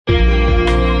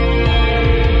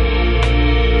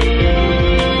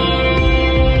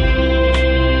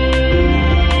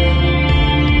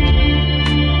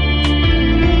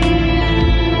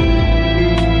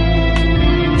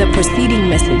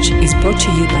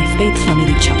by Faith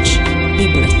Family Church.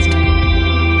 Be blessed.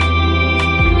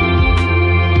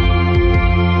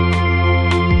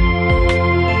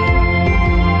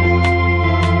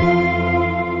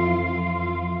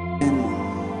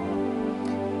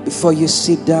 Before you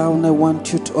sit down, I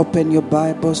want you to open your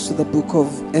Bibles to the book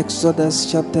of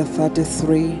Exodus chapter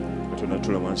 33.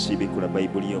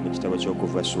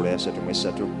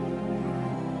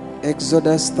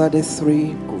 Exodus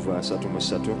 33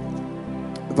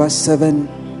 verse 7.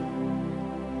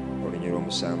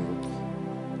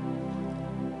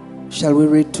 Shall we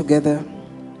read together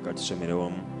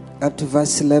up to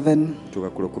verse 11?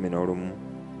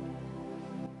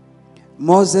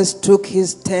 Moses took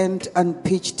his tent and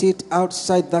pitched it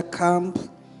outside the camp,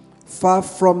 far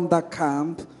from the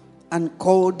camp, and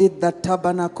called it the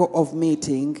tabernacle of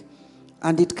meeting.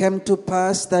 And it came to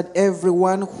pass that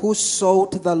everyone who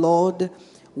sought the Lord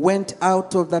went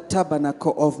out of the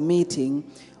tabernacle of meeting,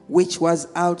 which was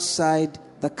outside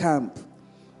the camp.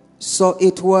 So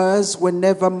it was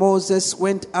whenever Moses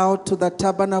went out to the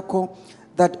tabernacle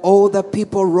that all the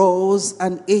people rose,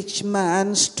 and each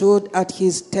man stood at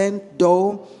his tent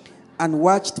door and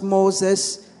watched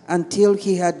Moses until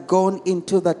he had gone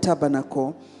into the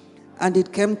tabernacle. And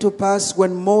it came to pass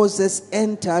when Moses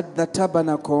entered the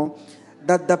tabernacle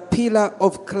that the pillar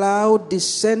of cloud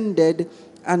descended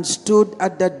and stood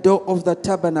at the door of the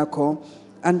tabernacle,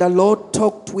 and the Lord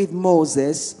talked with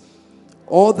Moses.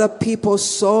 All the people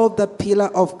saw the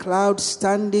pillar of cloud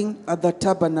standing at the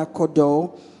tabernacle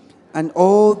door, and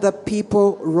all the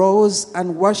people rose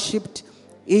and worshipped,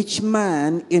 each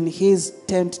man in his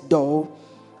tent door.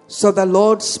 So the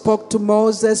Lord spoke to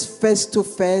Moses face to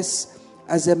face,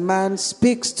 as a man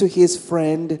speaks to his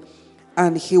friend,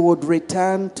 and he would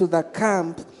return to the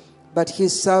camp. But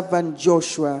his servant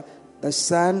Joshua, the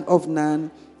son of Nun,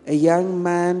 a young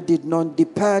man, did not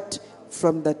depart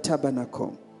from the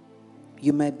tabernacle.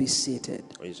 You may be seated.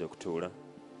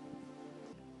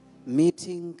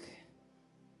 Meeting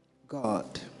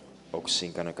God.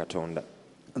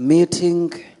 A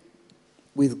meeting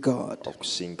with God.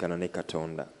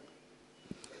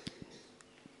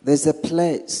 There's a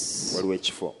place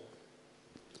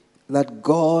that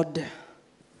God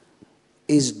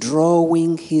is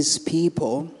drawing his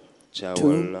people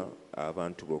to,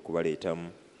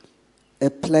 a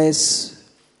place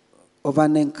of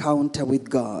an encounter with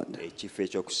God,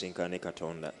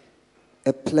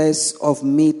 a place of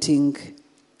meeting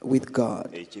with God.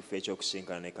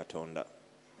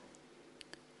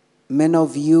 Many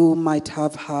of you might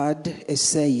have heard a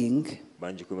saying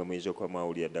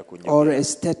or a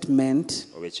statement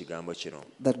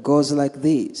that goes like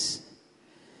this: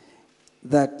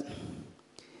 that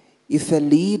if a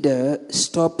leader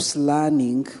stops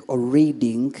learning or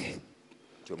reading,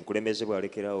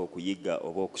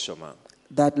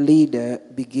 that leader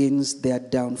begins their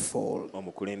downfall.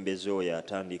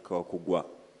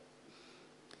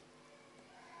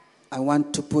 I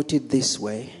want to put it this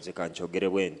way: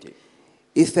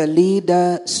 if a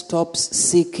leader stops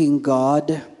seeking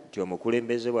God,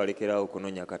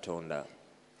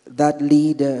 that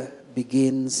leader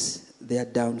begins their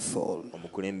downfall.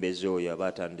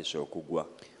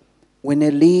 When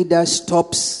a leader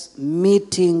stops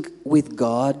meeting with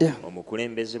God,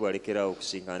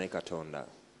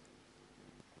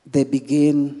 they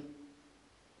begin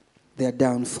their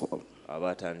downfall.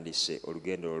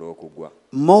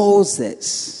 Musa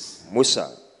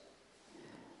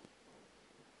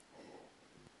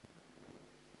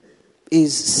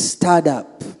is stirred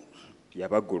up.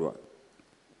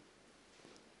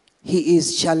 He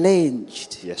is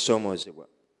challenged.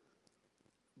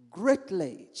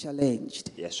 Greatly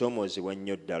challenged.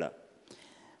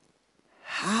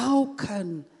 How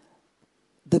can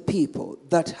the people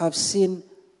that have seen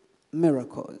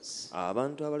miracles, how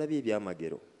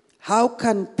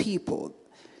can people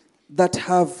that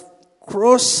have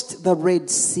crossed the Red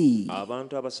Sea,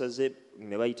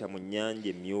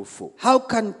 how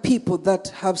can people that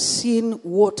have seen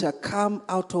water come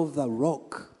out of the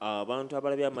rock,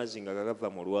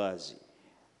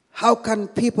 how can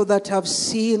people that have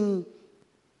seen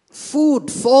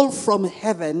food fall from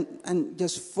heaven and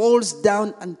just falls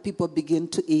down and people begin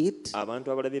to eat,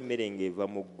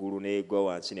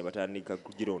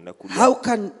 how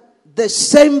can the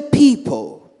same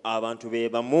people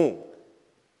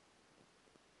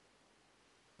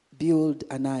build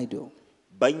an idol?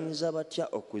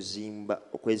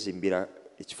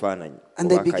 And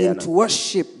they begin to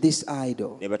worship this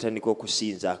idol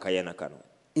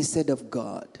instead of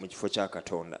God.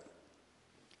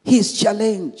 He is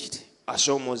challenged,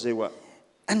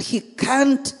 and he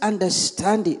can't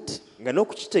understand it.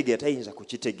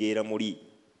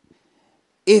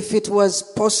 If it was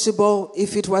possible,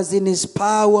 if it was in his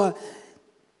power,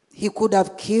 he could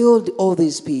have killed all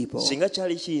these people.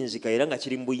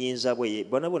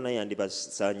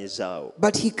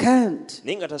 But he can't.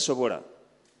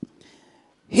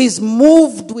 He's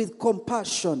moved with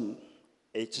compassion.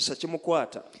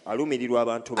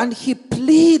 And he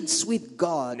pleads with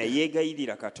God.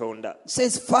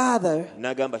 Says, Father,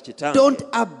 don't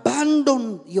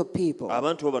abandon your people.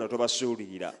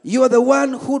 You are the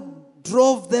one who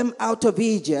drove them out of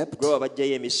Egypt.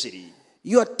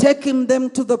 You are taking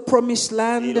them to the promised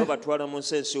land.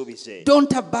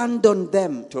 Don't abandon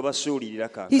them.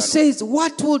 He says,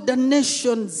 what will the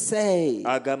nations say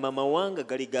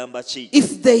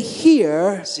if they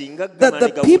hear that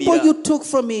the people you took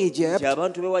from Egypt,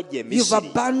 you've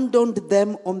abandoned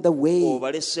them on the way?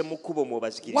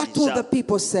 What will the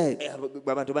people say?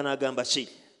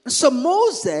 So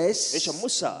Moses,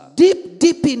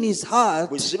 deep in his heart,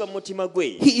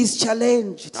 he is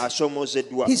challenged.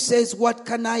 He says, what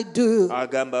can I do?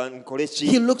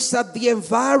 He looks at the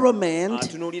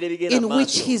environment in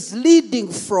which he's leading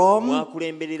from.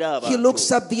 He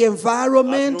looks at the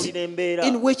environment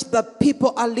in which the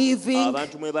people are living.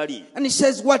 And he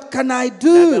says, what can I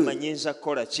do?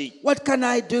 What can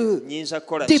I do?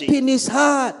 Deep in his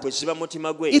heart,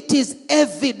 it is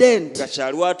evident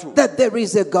that there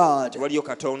is a God.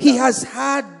 He has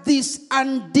had these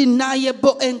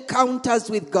undeniable encounters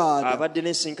with God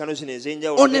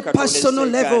on a personal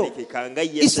level.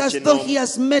 It's as though he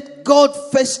has met God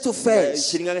face to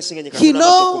face. He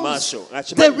knows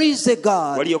there is a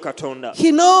God.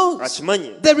 He knows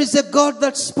there is a God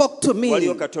that spoke to me.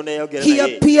 He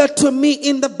appeared to me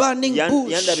in the burning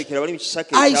bush.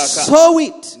 I saw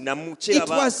it. It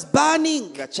was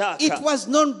burning. It was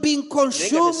not being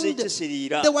consumed.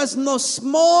 There was no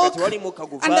smoke.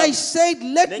 And I said,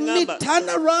 let me turn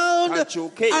around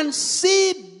and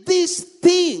see this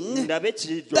thing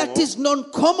that is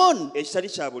non-common.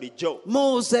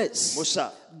 Moses,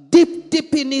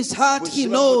 deep in his heart, he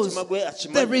knows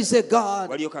there is a God.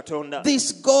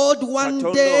 This God, one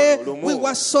day, we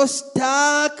were so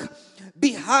stuck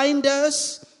behind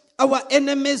us. Our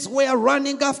enemies were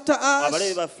running after us.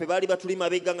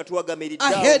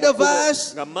 Ahead of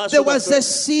us, there was a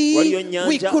sea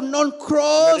we could not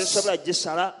cross.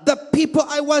 The people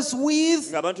I was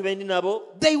with,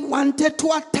 they wanted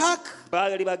to attack.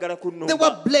 They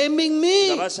were blaming me.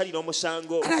 And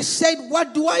I said,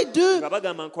 what do I do?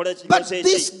 But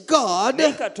this God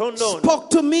spoke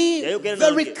to me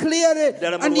very clearly.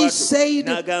 And he said,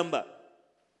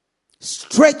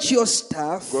 stretch your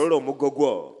staff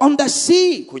on the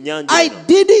sea. I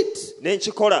did it.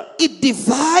 It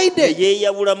divided.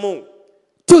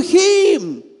 To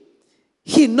him,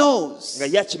 he knows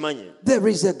there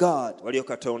is a God.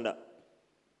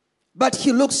 But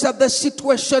he looks at the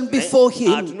situation before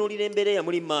him.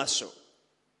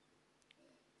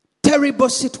 Terrible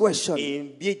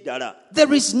situation.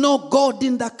 There is no God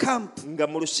in the camp.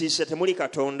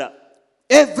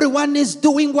 Everyone is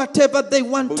doing whatever they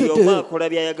want to do.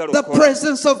 The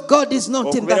presence of God is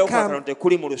not in the camp.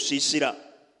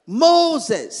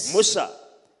 Moses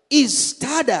is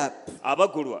stirred up.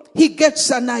 He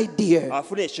gets an idea.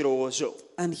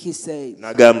 And he says,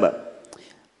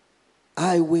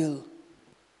 I will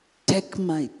take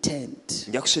my tent.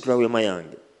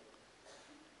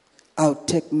 I'll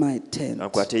take my tent.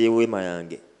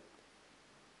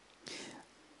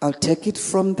 I'll take it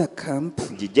from the camp.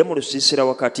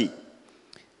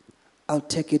 I'll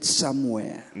take it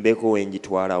somewhere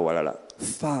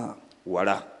far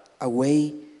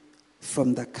away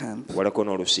from the camp.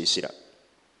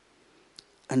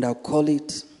 And I'll call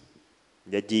it,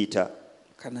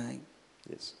 can I?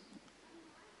 Yes.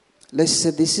 Let's say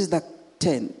this is the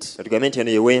tent.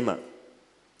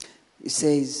 He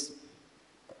says,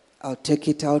 I'll take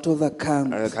it out of the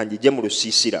camp.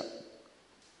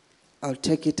 I'll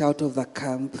take it out of the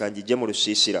camp.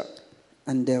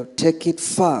 And they'll take it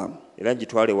far.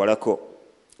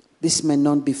 This may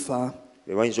not be far.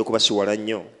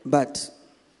 But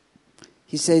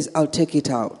he says, I'll take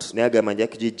it out. And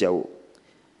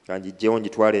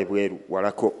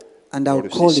I'll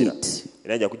call it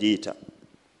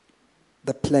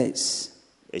the place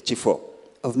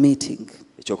of meeting.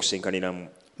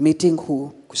 Meeting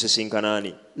who?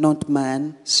 Not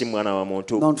man,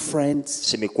 not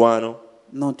friends,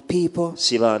 not people,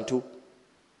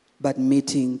 but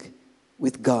meeting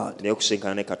with God.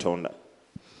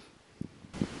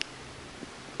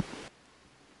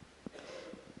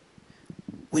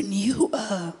 When you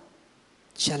are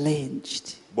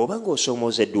challenged,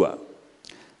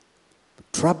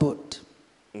 troubled,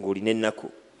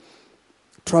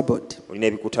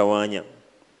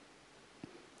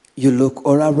 You look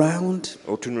all around.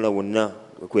 otunula wonna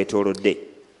wekwetoolodde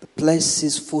The place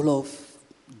is full of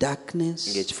darkness.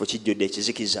 ng'ekifo kijjudde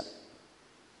ekizikiza.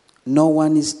 No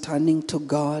one is turning to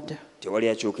God. Tewali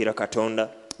akyukira Katonda.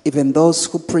 Even those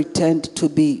who pretend to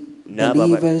be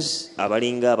believers,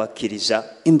 abalinga abakkiriza,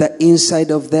 in the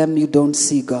inside of them you don't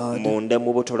see God. munda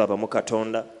mu bo tolabamu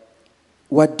Katonda.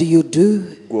 What do you do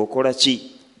Gwe okola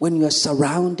ki when you are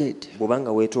surrounded? bw'oba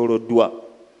nga weetooloddwa?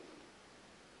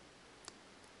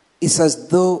 It's as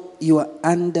though you are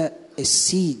under a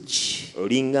siege,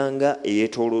 Olinganga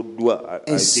eyeetooloddwa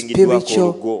a azingiddwako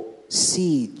olugo spiritual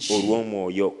siege.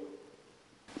 olw'omwoyo.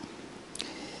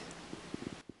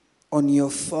 On your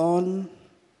phone,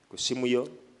 Ku simu yo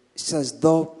it's as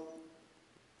though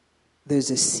there's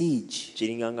a siege.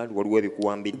 kiringanga nti waliwo There are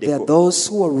ebikuwambiddeko. those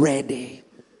who are ready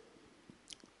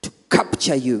to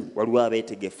capture you. Waliwo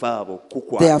abeetegefu abo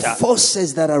There are kukwata.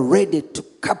 forces that are ready to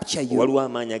capture you. Waliwo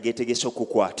amaanyi ageetegese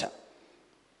okukwata.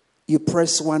 You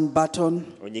press one button,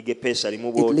 Onyiga epeesa limu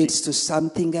it bw'oti leads to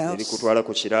something else. erikutwala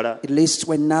ku kirala, It leads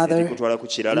to another. erikutwala ku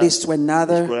It kirala, leads to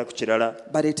another. erikutwala ku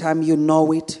kirala. By the time you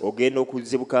know it, Ogenda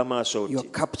okuzibuka amaaso you're oti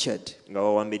captured. nga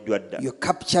wawambiddwa dda. You're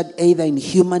captured either in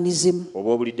humanism, Oba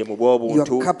obulidde mu you're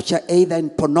bw'obuntu, captured either in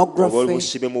oba pornography,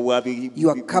 obusibe mu bwa you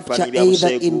are captured bifaananyi bya either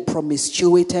in buseegu,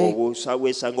 promiscuity. oba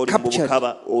weesanga oli mu Captured.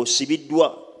 bukaba,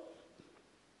 osibiddwa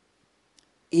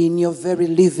In your very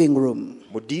living room,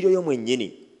 mu ddiiro yo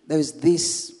mwennyini. there's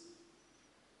this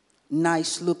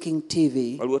nice looking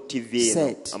TV, Waliwo TV eno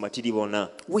Set. amatiribona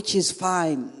which is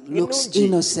fine, looks ennungi,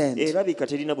 innocent, erabika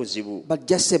terina buzibu, but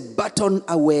just a button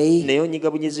away, naye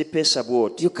onyiga bunyizi peesa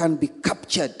bw'oti you can be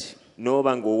captured.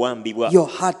 n'oba ng'owambibwa, Your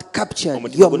heart captured,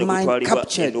 omutima your gwo ne mind gutwalibwa,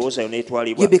 captured. endowooza yo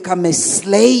n'etwalibwa, You become a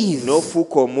slave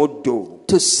n'ofuuka omuddo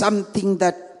to something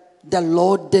that the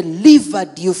Lord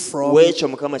delivered you from w'ekyo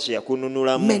Mukama kye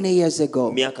yakununulamu many years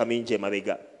ago. myaka mingi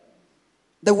emabega.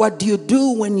 Then what do you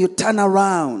do when you turn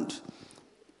around?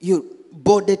 You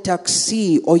board a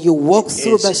taxi or you walk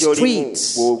through the Ensi gy'olimu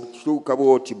streets bw'otuuka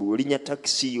bw'oti bw'olinya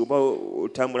takisi oba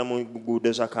otambula mu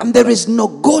nguudo za and there Kampala is no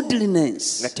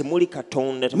godliness. nga temuli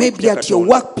Katonda, temuli Maybe kutya at your Katonda,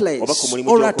 workplace oba ku mulimu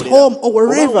or at gy'okolera, home or oba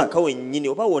wherever. waka wennyini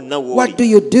oba wonna What do w'oli.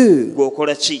 you do? Gwe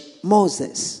okola ki?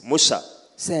 Moses Musa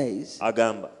says,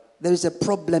 agamba there is a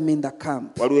problem in the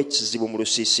camp. waliwo ekizibu mu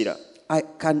lusiisira, I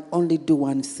can only do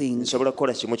one thing. nsobola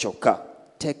kukola kimu kyokka,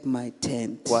 Take my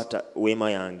tent, kwata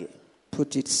weema yange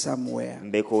put it somewhere,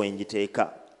 mbeeko we ngiteeka,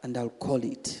 and I'll call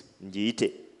it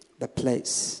ngiyite the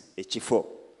place ekifo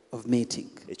of meeting.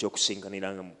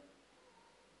 ekyokusinkanirangamu,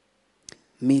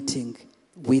 Meeting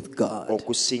with God.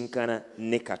 okusinkana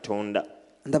ne Katonda.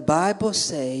 And the Bible Era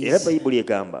says, Bayibuli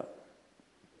egamba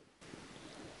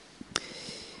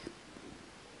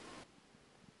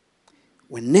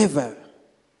whenever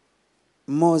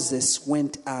Moses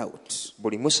went out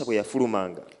buli Musa bwe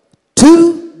yafulumanga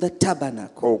to the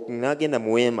tabernacle, n'agenda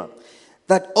mu weema,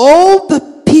 that all the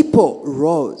people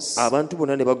rose. abantu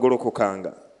bonna ne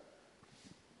bagolokokanga.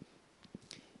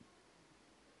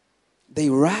 They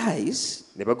rise,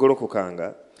 Ne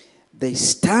bagolokokanga, they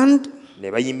stand, ne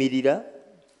bayimirira,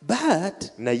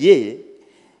 but naye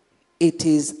it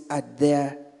is at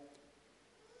their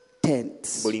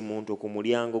tents. buli muntu ku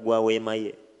mulyango gwa weema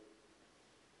ye,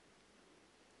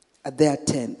 At their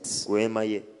tents. ku weema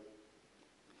ye.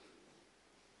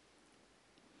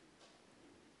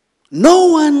 No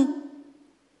one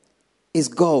is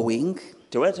going.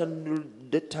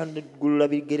 Tewatandugulula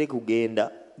bigere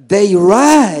kugenda, They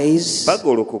rise,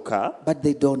 bagolokoka but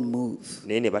they don't move.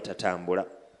 naye ne batatambula.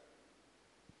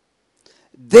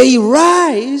 They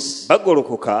rise,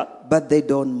 Bagolokoka but they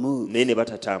don't move. naye ne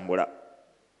batatambula.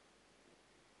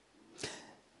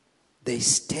 They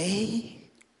stay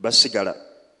Basigala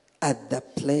at the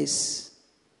place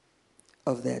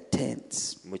of their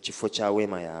tents, mu kifo kya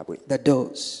weema yaabwe, the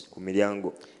doors. ku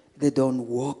miryango, They don't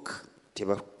walk.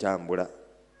 tebatambula.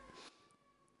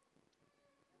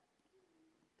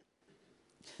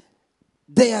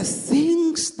 There are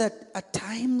things that at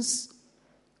times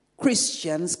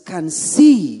Christians can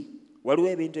see. Waliwo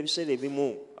ebintu ebiseera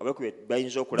ebimu abakubi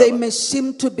bayinza They okulaba, may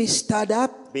seem to be stirred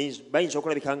up. bayinza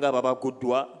okulabika nga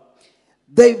ababaguddwa,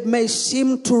 They may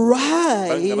seem to nga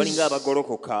balinga rise,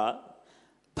 abagolokoka,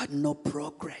 but no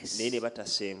progress. naye ne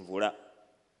batasenvula.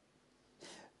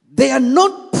 They are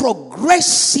not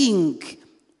progressing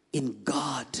in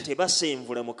God.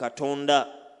 Tebasenvula mu Katonda,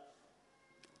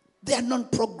 They are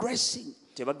not progressing.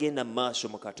 tebagenda mu maaso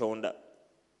mu Katonda.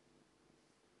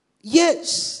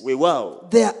 Yes, Weewaawo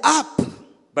they are up,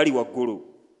 bali waggulu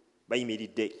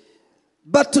bayimiridde,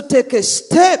 but to take a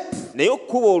step naye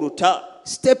okukuba oluta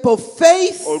of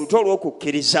faith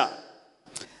olw'okukkiriza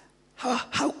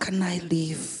How can I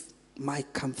leave my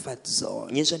comfort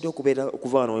zone? nyinza ntya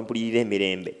okuva wano wempulirira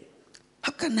emirembe?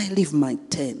 How can I leave my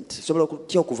tent? Sobola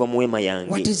kutya okuva mu weema yange?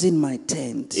 What is in my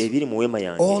tent? Ebiri mu weema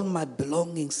yange, All my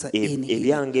belongings are in here.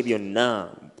 ebyange byonna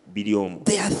biri omwo.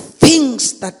 There are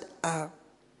things that are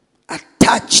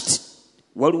attached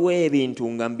Waliwo ebintu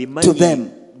nga to mbimanyi them.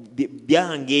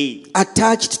 byange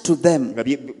Attached to them. nga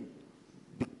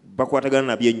bakwatagana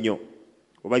nabyo nnyo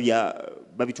oba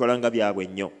babitwala nga byabwe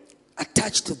nnyo,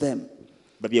 Attached to them.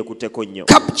 babyekutteko nnyo,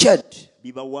 Captured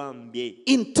bibawambye,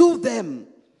 into them.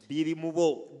 biri mu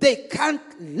bo, They can't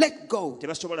let go.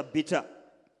 tebasobola bita.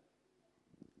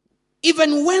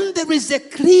 Even when there is a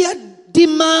clear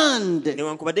demand,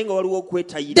 Newankubadde nga waliwo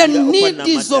okwetayirira the need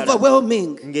is okwannamaddala,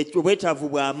 overwhelming. ng'obwetaavu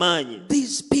bw'amaanyi.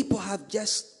 These people have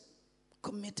just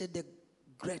committed a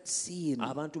great sin.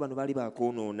 Abantu bano baali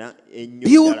bakwonoona ennyo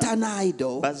Built ddala. an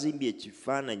idol. Bazimbye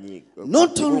ekifaananyi,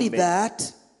 Not only ekibumbe.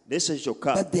 that, Naye si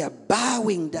kyokka, but they are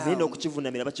bowing naye down.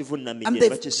 n'okukivuunamira And bakivuunamiridde, they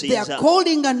are bakisiinza,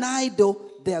 calling an idol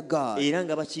their God. era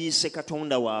nga bakiyise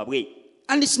katonda waabwe,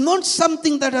 And it's not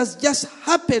something that has just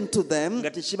happened to them, nga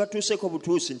tekibatuuseeko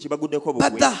butuusi nti kibaguddeko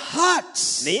but bugwe, the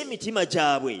hearts. naye emitima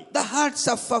gyabwe The hearts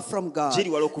are far from God. giri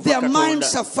wala okuva Their Katonda,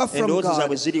 minds are far from endowooza zaabwe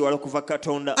God. ziri wala okuva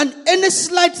Katonda, And any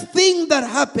slight thing that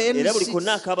happens, era buli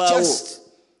konna akabaawo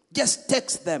just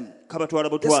takes them. kabatwala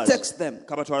Just butwazi, takes them.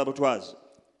 kabatwala butwazi.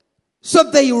 So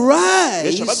they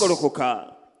rise, Yesu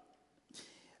bagolokoka,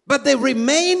 but they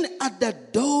remain at the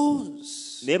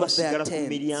doors naye of their basigala ku tents.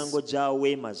 miryango gya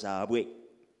weema zaabwe.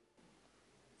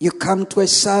 You come to a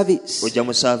service, Ojja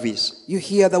mu saaviisi you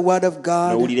hear the word of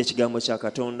God, n'owulira ekigambo kya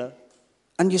Katonda,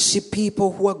 and you see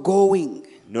people who are going.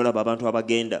 n'olaba abantu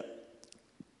abagenda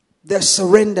They're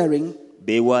surrendering.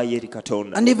 beewaayo eri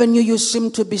Katonda, And even you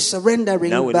seem to be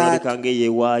surrendering, naawe but n'oleka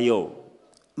ng'eyeewaayo.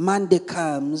 Monday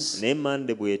comes, Naye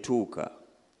Mande bw'etuuka,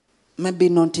 maybe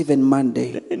not even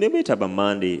Monday, ne beetaba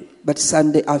Mande, but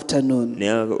Sunday afternoon.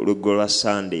 naye oluggo lwa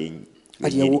Sande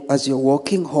As you're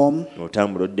walking home,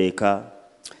 n'otambula odda eka,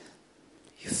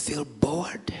 you feel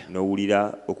bored.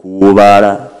 n'owulira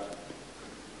okuwuubaala.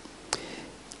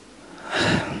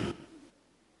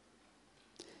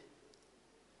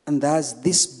 And as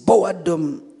this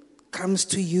boredom comes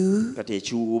to you, Kati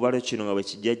ekiwuubalo kino nga bwe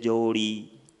kijja gy'oli,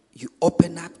 you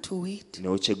open up to it,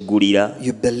 n'okyeggulira,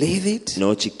 you believe it,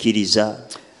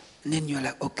 n'okikkiriza, and then you're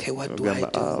like, okay, what do I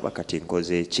ogamba do? oba kati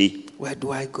nkoze ki, Where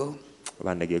do I go?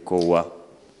 oba ndageko wa.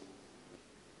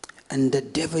 And the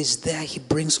devil is there. He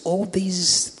brings all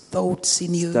these thoughts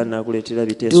in you. Tannakuleetera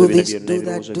biteeso Do bino this, byonna do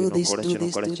that, ebirowoozo do bino, this, kola do kino,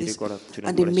 this, kola do kiri, this. kola kino,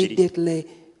 And kola kiri. immediately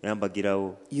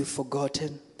Yambagirawo you've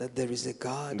forgotten that there is a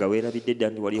God. nga weerabidde dda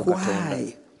nti waliyo Katonda.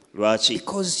 Why? Lwaki?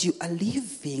 Because you are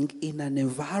living in an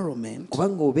environment,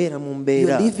 Kubanga obeera mu you're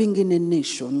mbeera, living in a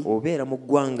nation, obeera mu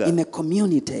ggwanga, in a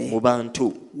community mu bantu,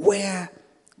 where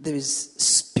there is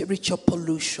spiritual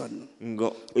pollution.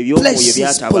 nga eby'omwoyo Places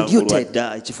byatabangulwa polluted.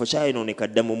 dda, ekifo kyayonooneka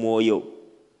dda mu mwoyo,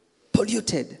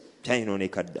 Polluted.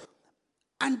 kyayonooneka dda.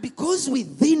 And because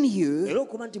within you, Era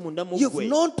okuba nti munda mu you've ggwe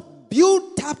not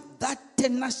built up that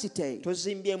tenacity,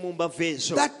 tozimbyemu mbavu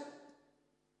ezo, that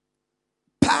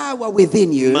power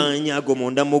within you, maanyi ago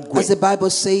munda mu ggwe, as the Bible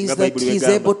says nga that Bayibuli He's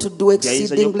bw'egamba, able to do nti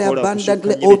ayinza nnyo exceedingly okukola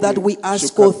abundantly okusukka all nnyo that we ask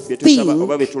ebisukka or bye tusaba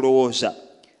oba bye think, tulowooza,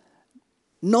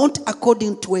 not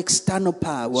according to external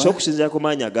power, so okusinziira ku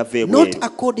maanyi agava not ebweru,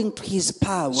 according to His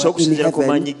power so in okusinziira ku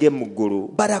maanyi heaven, ge mu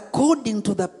ggulu, but according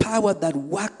to the power that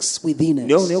works within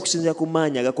naye us. okusinziira ku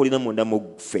maanyi agakolera munda mu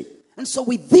ffe. And so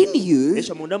within you,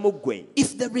 Ekyo munda mu ggwe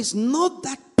if there is not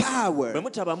that bwe power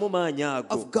mutabamu maanyi ago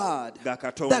of God, ga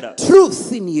Katonda, the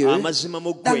truth in you, amazima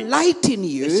mu the ggwe, light in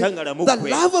you, Essangala mu the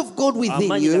ggwe, love of God within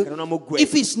amaanyi ga you, Katonda mu ggwe,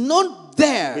 if it's not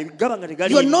there, bwe gaba nga tegali,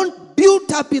 you're not built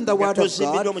up in the nga Word of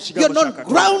tozimbiddwa God, mu kigambo you're kya not Katonda,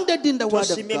 grounded in the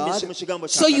Word of tosimbye emisi mu God, kigambo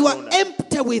kya so you are Katonda,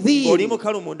 empty ng'oli within.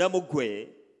 mukalu munda mu ggwe.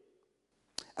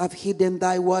 I've hidden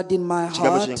thy word in my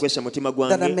Ekigambo heart kyenkwesa mutima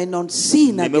that I gwange may not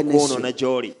sin nneme against kwonoona you.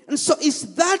 gy'oli. And so it's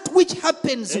that which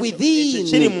happens Ekyo kiri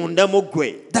within munda mu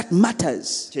ggwe that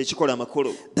matters, kyekikola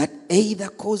amakulu, that either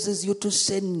causes you to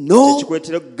say no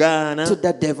kyekikuleetera okugaana to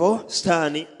the devil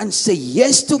sitaani and say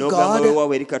yes to n'ogamba God,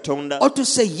 weewaawo eri Katonda, or to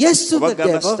say yes to the Oba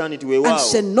gamba devil Sitaani nti weewaawo, and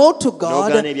say no to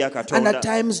God, n'ogaana ebya Katonda. and at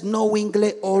times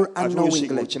knowingly or ate oluusi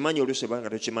unknowingly. okimanyi, oluusi oba nga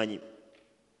tokimanyi.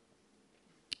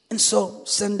 And so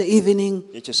Sunday evening,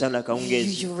 Ekyo sanda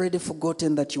akawungeezi you've already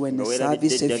forgotten that you were in a nga weerabidde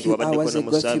service dda a nti few wabaddeko hours ne mu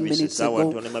ago, a few saavisi minutes essaawa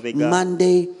ago. ntono emabega.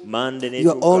 Monday, Mande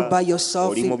you're all n'etuuka, by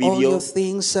yourself oli in mu all bibyo, your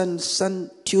things,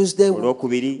 and Tuesday,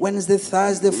 Olwokubiri, Wednesday,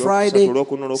 Thursday, Olwokusatu, Friday,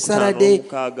 Olwokuna, Olwokutaano, Saturday,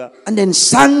 Olwomukaaga. and then Kati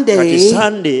Sunday,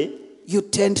 Sande you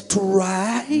tend to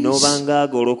rise n'oba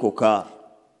ng'agolokoka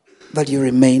but you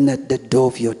remain at the door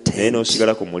of your naye tent.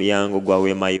 n'osigala ku mulyango gwa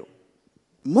weema yo.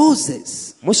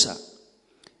 Moses, Musa,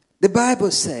 the Bible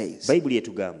says bayibuli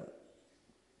etugamba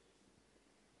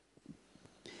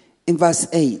in verse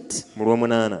 8, mu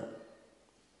lw'omunaana,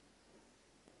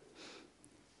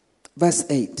 verse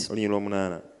 8. olunyiri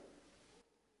lw'omunaana,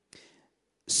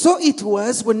 So it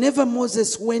was whenever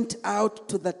Moses went out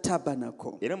to the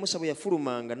tabernacle. era Musa bwe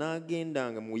yafulumanga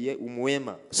n'agendanga mu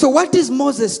weema. So what is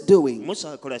Moses doing?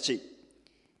 Musa akola ki?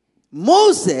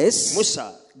 Moses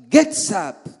Musa gets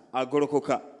up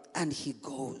agolokoka and he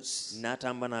goes.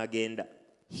 n'atamba n'agenda,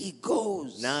 He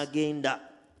goes. n'agenda,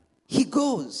 He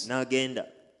goes. n'agenda,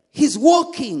 He's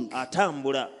walking.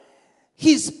 atambula,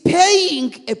 He's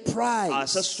paying a price.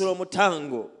 asasula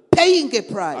omutango, Paying a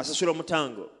price. asasula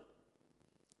omutango.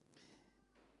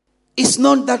 It's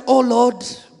not that, oh Lord,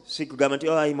 Si kugamba nti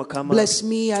ayi Mukama, bless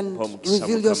me and omukisa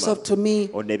reveal Mukama, yourself to me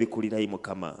oneebikulirayi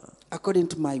Mukama according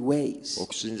to my ways,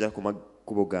 okusinziira ku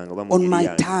makubo gange oba mu on ngeri my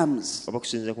yange, terms. oba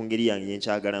okusinziira ku ngeri yange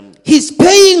yenkyagalamu. He's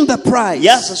paying the price.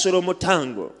 Yasasula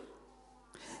omutango,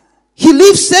 He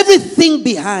leaves everything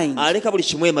behind. aleka buli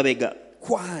kimu emabega.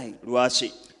 Why?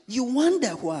 Lwaki? You wonder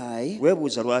why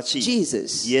Weebuuza lwaki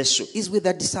Jesus Yesu is with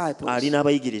the disciples. ali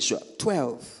n'abayigirizwa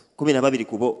 12. 12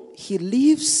 ku bo, He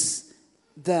leaves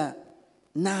the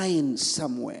 9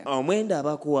 somewhere. omwenda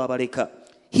abakuwa abaleka,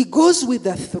 He goes with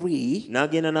the 3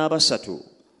 n'agenda n'abasatu,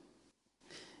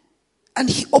 and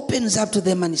he opens up to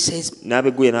them and he says,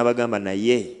 n'abeguya n'abagamba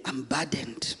naye I'm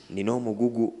burdened. nina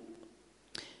omugugu.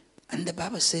 And the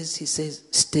Bible says, he says,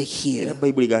 stay Era here.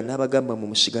 bayibuli ga n'abagamba mu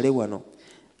musigale wano.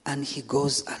 And he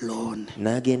goes alone.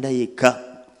 N'agenda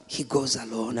yekka, He goes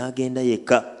alone. n'agenda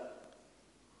yekka.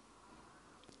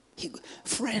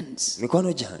 Friends,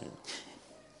 Mikwano gyange,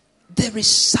 there is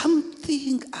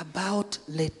something about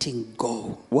letting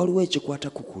go. waliwo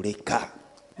ekikwata ku kuleka,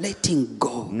 Letting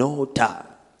go. n'ota,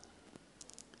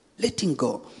 Letting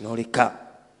go. n'oleka,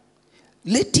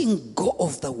 Letting go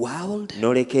of the world.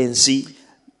 n'oleka ensi,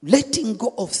 Letting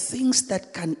go of things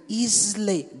that can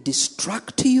easily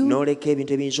distract you. n'oleka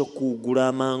ebintu ebiyinza okuwugula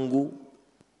amangu.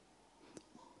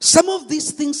 Some of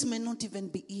these things may not even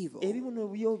be evil. Ebimu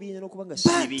byo biyinza n'okuba nga si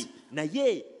bibi,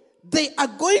 naye They are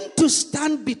going to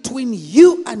stand between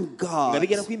you and nga God.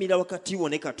 bigenda kuyimirira wakati wo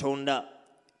ne Katonda.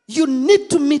 You need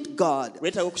to meet God.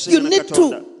 Weetaaga You okusenga need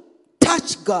Katonda, to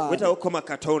touch God. weetaaga okukoma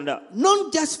Katonda,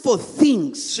 Not just for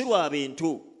things. si lwa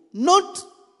bintu, Not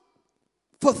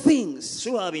for things. si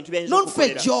lwa bintu byayinza Not for a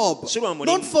okukolera, job. si lwa mulimu,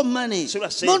 Not for money. si lwa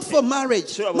ssente, Not for marriage.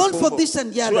 si lwa Not for bufumbo, this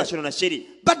and the si lwa other. kino na kiri.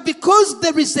 But because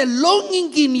there is a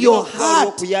longing in your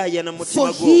heart okuyaayana mu for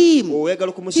mutima gwo, Him,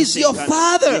 oyagala He's your okumusisinkana,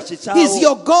 Father, ye kitaawo, He's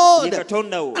your God. ye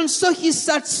Katonda wo. And so He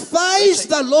satisfies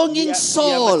the longing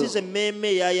soul. Yamatiza emmeeme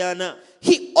eyaayana,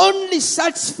 He only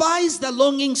satisfies the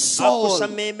longing soul. akusa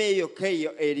mmeeme eyo yokka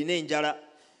erina enjala.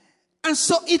 And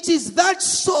so it is that Ekyo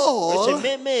soul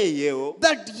emmeeme eyo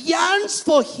that yearns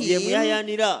for ye Him.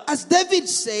 muyayaanira, As David nga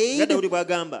said, Dawudi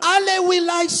bw'agamba early will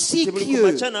I nti seek buli you.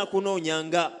 kumakya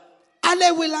n'akunoonyanga,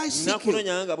 Early will I seek you.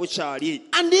 n'akunoonyanga nga bukyali.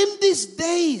 And in these Era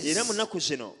days, mu nnaku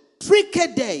zino, tricky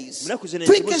days, Munaku zino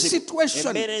tricky enzibu zibu,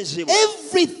 situation, embeera enzibu,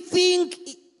 everything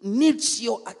needs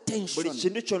your buli attention.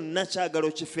 kintu kyonna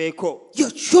kyagala okifeeko. Your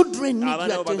children need Abaana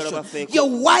your bo bagala attention. bafeeko. Your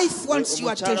wife wants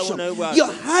your Omukyala wo attention. naye bw'atyo.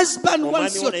 Your husband Omwami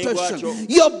wants wo your naye attention. bw'atyo.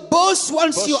 Your boss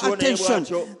wants Boss your wo naye attention.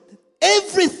 bw'atyo.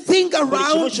 Everything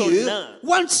around you kyonna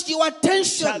wants your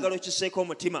attention. kyagala okiseeko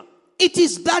omutima. It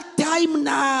is that time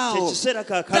now Kyekiseera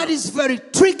kaakano that is very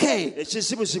tricky.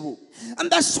 ekizibuzibu. And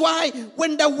that's why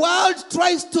when the world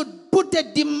tries to put a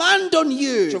demand on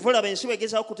you, Kyova olaba ensi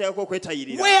bw'egezaako okuteekako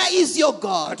okwetayirira. where is your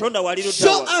God? Katonda wali ludda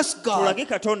Show wa? us God. Tulage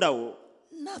Katonda wo.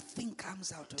 Nothing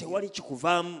comes out of it. Tewali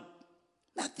kikuvaamu.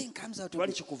 Nothing comes out of Tewali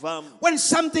it. kikuvaamu. When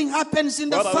something happens in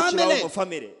the Wabaawo kibaawo mu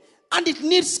family famire, and it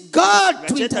needs God nga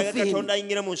to kyetaaga intervene, Katonda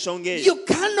ayingira mu nsonga eyo, you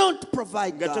cannot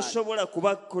provide nga God. tosobola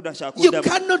kuba kuda You kyakuddamu.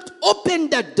 cannot open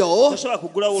the door Tosobola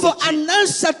kugulawo for olugi an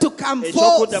answer to come ekyokuddamu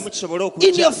forth kisobole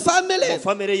in okujja your mu family,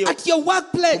 famire yo, at your mu mulimu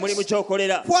workplace.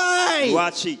 ky'okolera. Why?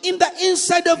 Lwaki? In the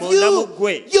inside of Munda you, mu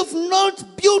ggwe. you've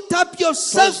not built up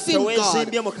yourself in God.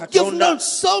 Teweesimbye mu Katonda. You've not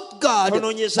sought God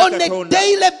Tonoonyeza on a Katonda.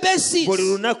 daily Buli basis.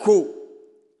 lunaku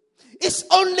It's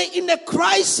only in a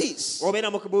crisis.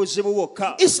 obeera mu buzibu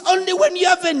wokka, It's only when you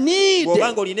have a need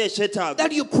bw'oba ng'olina ekyetaago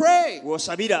that you pray.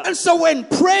 bw'osabira. And so when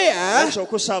prayer Ekyo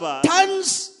okusaba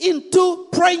turns into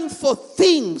praying for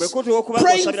things, bwe kutuwa okuba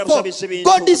praying ng'osabira for busabisi bintu,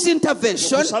 God's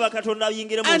intervention, okusaba Katonda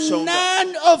ayingire mu and nsonga,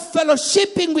 none of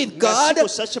fellowshipping with God, si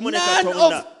kussa kimu ne none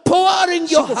Katonda, of pouring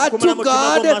your si heart kufukumula to mutima gwo mu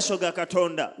God, maaso ga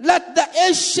Katonda. like the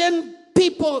Asian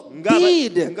people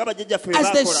did Nga bajjajjaffe bwe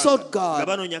as they baakolanga, sought nga God.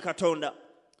 banoonya Katonda.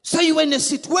 So you were in a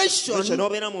situation,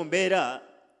 n'obeera mu mbeera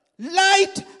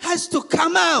light has to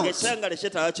come out ng'ekitangala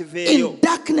kyetaaga kiveeyo in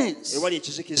darkness. ewali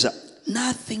ekizikiza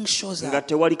Nothing shows nga up.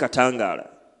 tewali katangaala,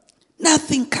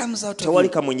 Nothing comes out of tewali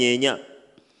you. kamunyeenya.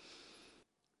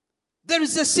 There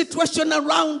is a situation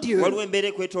around you Waliwo embeera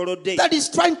ekwetoolodde that is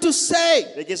trying to say,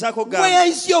 egezaako where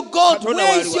is your God? Katonda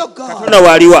Where is your waliwa, God? Katonda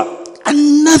waliwa,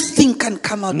 And nothing can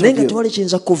come out naye of nga you. tewali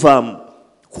kiyinza kuvaamu.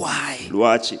 Why?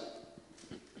 Lwaki?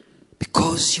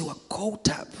 Because you are caught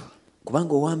up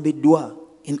Kubanga owambiddwa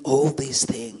in all these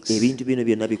things. ebintu bino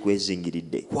byonna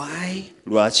bikwezingiridde. Why?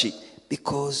 Lwaki?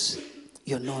 Because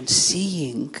you're not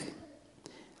seeing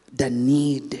the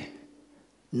need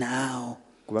now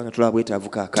Kubanga tulaba bwetaavu to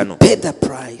kaakano pay the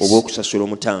price obw'okusasula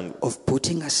omutango, of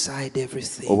putting aside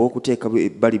everything. obw'okuteeka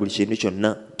ebbali buli kintu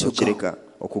kyonna okireka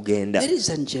okugenda. Ladies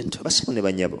and gentlemen, Basibo ne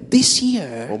bannyabo, this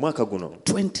year, omwaka guno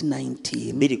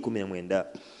 2019, 2019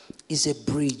 is a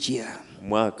bridge year.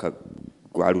 mwaka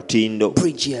gwa lutindo,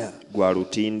 Bridge year. gwa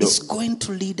lutindo. It's going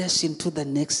to lead us into the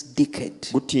next decade.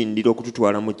 Gutindira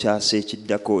okututwala mu kyasa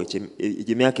ekiddako,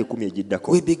 emyaka 10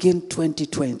 egiddako. We begin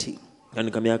 2020.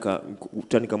 Tandika mwaka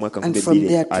And from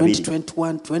there, 2020,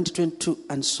 2021, 2022,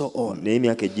 and so on. naye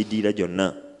emyaka egiddiira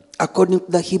gyonna According to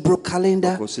the Hebrew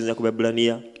calendar, okusinziira ku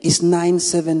Baebbulaniya it's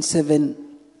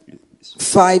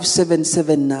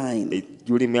 5779.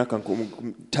 guli myaka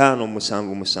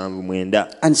 5779.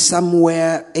 And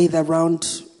somewhere, either around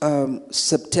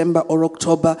September or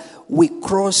October, we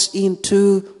cross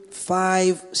into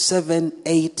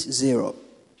 5780.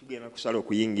 Tugenda kusala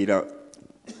okuyingira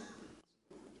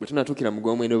bwe tunatuukira mu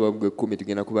gw'omwenda oba gw'ekkumi,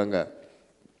 tugenda kuba nga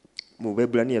mu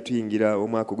Baebbulaniya tuyingira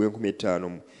omwaka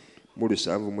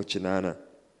ogw'1578.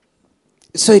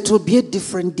 So it will be a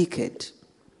different decade.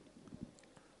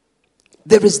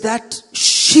 There is that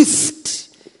shift.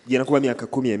 Genda kuba myaka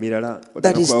 10 emirala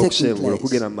That is taking okuseevula place.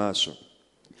 okugenda mu maaso.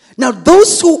 Now,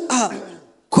 those who are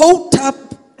caught up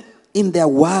in their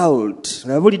world,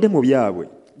 Abulidde mu byabwe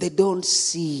they don't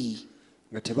see,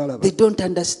 nga tebalaba, they don't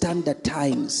understand the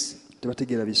times,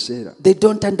 tebategeera biseera, they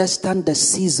don't understand the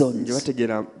seasons.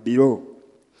 tebategeera biro.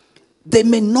 They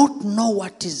may not know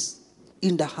what is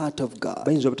in the heart of God.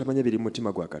 Bayinza obutamanya biri mu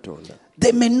mutima gwa Katonda,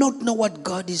 They may not know what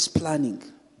God is planning.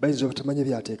 bayinza obutamanya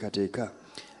byateekateeka,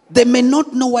 They may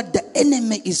not know what the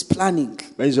enemy is planning.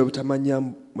 bayinza obutamanya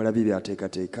mulabi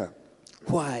byateekateeka.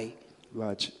 Why?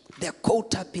 Lwaki? They're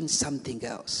caught up in something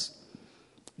else.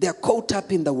 They're caught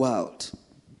up in the world.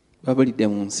 babulidde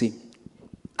mu nsi.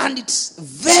 And it's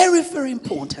very, very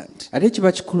important Ate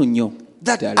kiba kikulu nnyo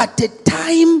that ddala at a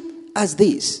time as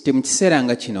this, nti mu kiseera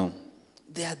nga kino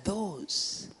there are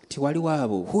those tiwaliwo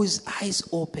abo whose eyes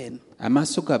open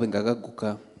amaaso gaabwe nga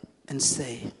gagguka and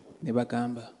say, ne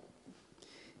bagamba,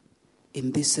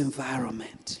 in this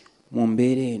environment, mu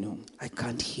mbeera eno I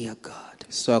can't hear God.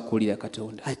 sobola kuwulira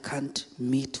Katonda, I can't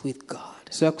meet with God.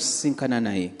 sobola kusisinkana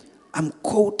naye. I'm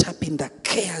caught up in the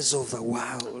cares of the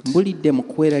world. Mbulidde mu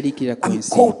kweraliikirira I'm kw'ensi,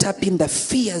 caught up in the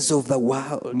fears of the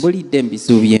world. mbulidde mu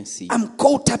bizibu by'ensi, I'm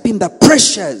caught up in the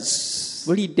pressures.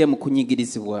 mbulidde mu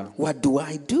kunyigirizibwa. What do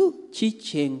I do? Ki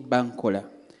kye mba nkola?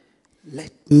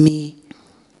 Let me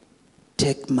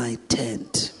take my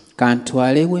tent,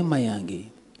 Kantwale weema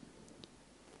yange,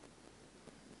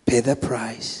 pay the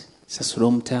price, sasula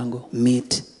omutango,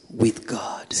 meet with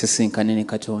God. sisinkane ne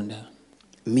Katonda,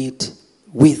 Meet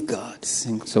with God.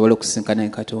 sobole okusisinkana ne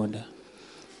Katonda.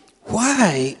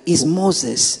 Why is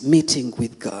Moses meeting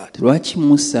with God? Lwaki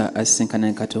Musa asisinkana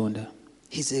ne Katonda?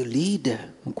 He's a leader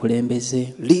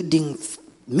Mukulembeze leading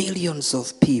millions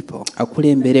of people.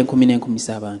 akulembera enkumi n'enkumi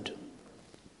z'abantu.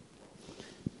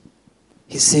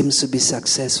 He seems to be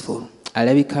successful.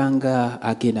 Alabika nga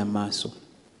agenda mu maaso,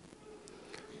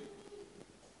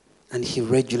 And he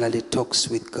regularly talks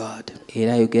with God.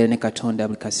 era ayogera ne Katonda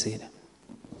buli kaseera.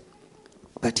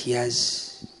 But he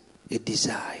has a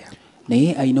desire.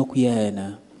 Naye alina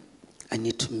okuyaayana I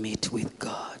need to meet with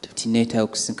God. nti neetaaga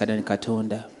okusisinkana ne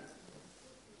Katonda.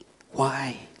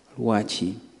 Why?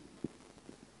 Lwaki?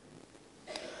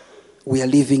 We are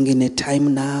living in a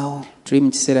time now. Tuli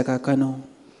mu kiseera kaakano,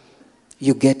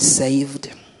 You get saved.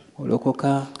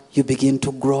 olokoka, You begin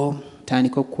to grow.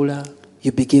 tandika okukula,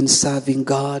 You begin serving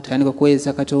God. tandika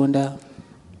okuweereza Katonda,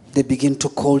 They begin to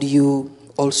call you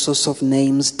all sorts of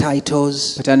names,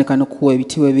 titles. batandika n'okuwa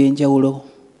ebitiibwa eby'enjawulo.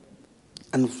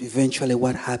 And eventually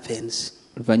what happens?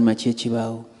 Oluvannyuma ki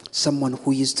ekibaawo? Someone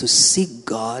who used to seek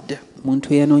God,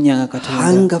 Omuntu eyanoonyanga Katonda,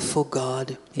 hunger for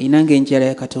God, erinanga enjala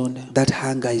ya Katonda, that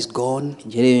hunger is gone.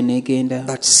 enjala eyo neegenda,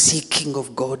 That seeking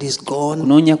of God is gone.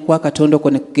 kunoonya kwa Katonda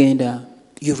okwo ne kugenda,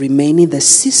 You remain in the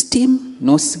system,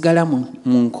 n'osigala mu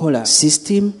nkola,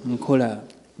 system, nkola.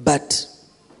 but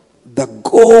the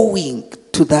going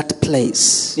to that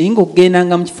place, naye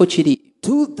ng'okugendanga mu kifo kiri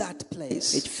to that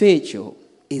place, ekifo ekyo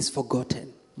is forgotten.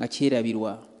 nga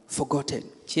kyerabirwa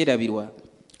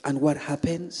And what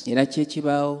happens? era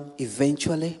kyekibaawo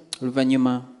Eventually,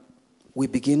 oluvannyuma we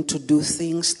begin to do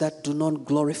things that do not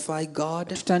glorify God.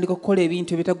 tutandika okukola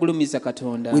ebintu ebitagulumiza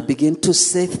katonda We begin to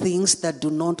say things that do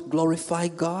not glorify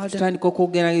God. tutandika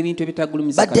okwogeranga ebintu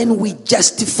ebitagulumiza But then katonda we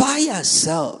justify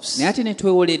ourselves. naye ate ne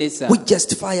twewolereza We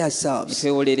justify ourselves.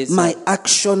 Netwewolereza. My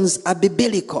actions are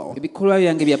biblical. ebikolwa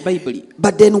byange bya bayibuli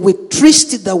But then we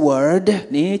twist the word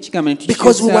naye ekigambo ne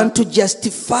because we tukikyusa want to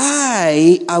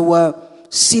justify our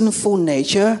sinful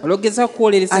nature olwogeza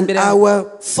okuwolereza and embeera our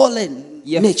fallen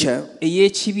nature,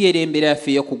 ey'ekibi era embeera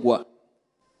yaffe ey'okugwa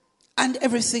and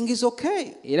everything is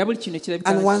okay. era buli kino kirabika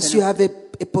And once you have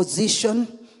a position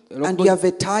and you have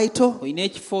a title olina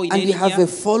ekifo olina and you have a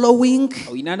erinnya following,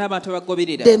 olina n'abantu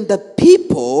abagoberera then the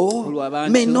people Olwo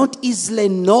abantu may not easily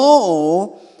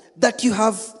know that you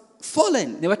have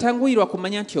fallen ne batanguyirwa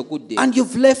kumanya nti ogudde and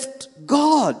you've left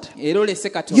God. era olese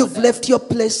You've katonda left your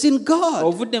place in God.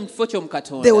 ovudde mu kifo ky'omu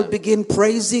They will katonda begin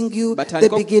praising you. But They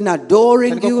begin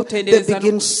adoring batandika you. They okutendereza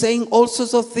begin saying all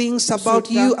sorts of things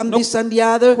about you and this and the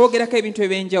other. kwogerako ebintu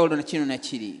ebyenjawulo na kino na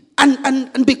kiri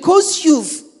And because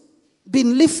you've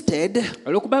been lifted,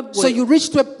 olwokuba so you reach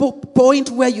to a point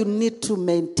where you need to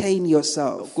maintain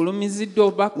yourself. gulumiziddwa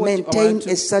obako Maintain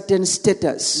a certain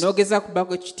status. n'ogeza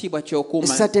kubako ekitiibwa A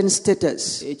ky'okuuma certain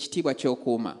status. ekitiibwa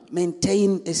ky'okuuma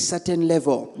Maintain a certain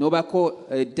level. n'obako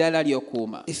eddala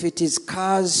ly'okuuma If it is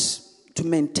cars, to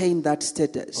maintain that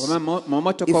status. oba mu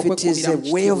motoka If it is okwekubira a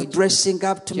mu way kitiibwa of ekyo. dressing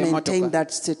up to Kya maintain motoka.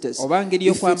 that status. Oba ngeri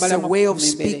If it's a y'okwambalamu way of mu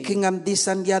mbeera eyo. speaking and this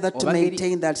and the other to Oba ngeri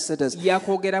maintain that status.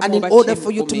 yakwogeramu And in oba order ki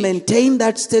for you to mu maintain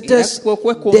that status, Era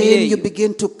kwekuumira then you eyo.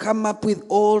 begin to come up with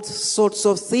all sorts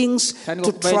of things Tandika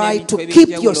to okubalina try ebintu to eby'enjawulo.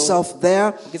 keep yourself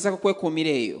there. ogezaako kwekuumira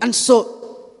eyo And so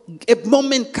a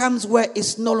moment comes where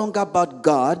it's no longer about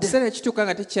God. ekiseera ekituuka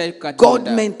nga tekyali ku God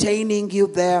katonda maintaining you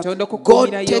there, Katonda God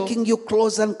okukuumirayo. taking you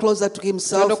closer and closer to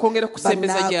Himself, Katonda okwongera but okusembeza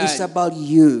now gy'ali. it's about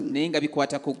you. naye nga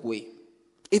bikwata ku ggwe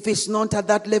If it's not at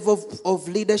that level of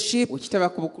leadership, wekitaba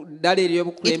ku ddala it can be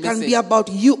ery'obukulembeze about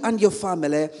you and your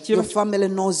family. Your family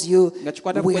knows you.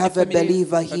 We have a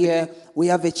believer here. We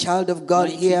have a child of God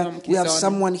here. We have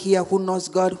someone here who knows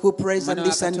God, who prays and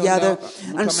this and the other.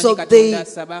 And so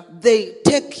they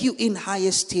take you in high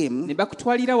esteem. ne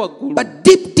bakutwalira waggulu But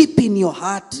deep in your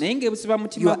heart, naye ng'ebuziba mu you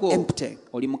mutima are gwo empty.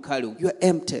 oli mukalu You're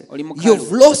empty. Oli mukalu.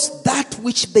 You've lost that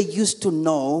which they used to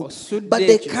know, Osudde but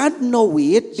they ekyo. can't know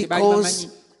it Kye baali because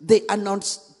bamanyi. they are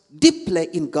not deeply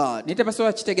in God. naye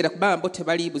tebasobola kitegeera kubanga bo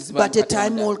tebali buziba But a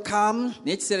time will come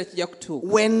naye ekiseera kijja kutuuka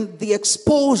when the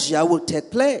exposure will take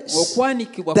place.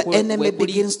 okwanikibwa The enemy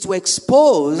begins to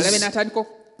expose mulabe n'atandika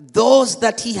those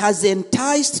that he has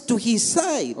enticed to his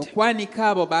side. okwanika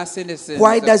abo baasendese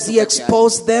Why does he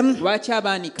expose them? lwaki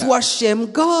abaanika To ashame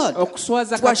God,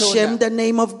 okuswaza to ashame katonda the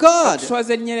name of God,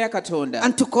 okuswaza erinnya lya katonda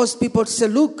and to cause people to say,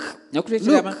 look,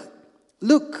 n'okuteekera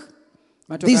look.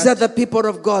 These are the people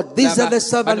of God. These are the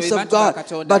servants of God.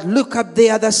 But look at the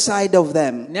other side of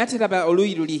them. naye ate laba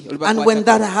oluuyi luli And when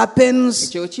that happens,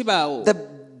 ekyo kibaawo the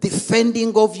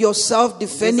defending of yourself,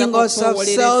 defending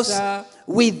ourselves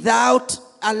without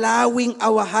allowing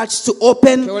our hearts to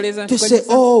open to say,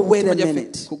 oh, wait a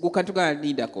minute. kuguka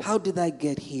tugalindako How did I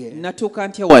get here? natuuka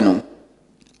ntya wano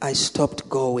I stopped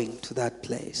going to that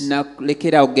place.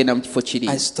 nalekera okugenda mu kifo kiri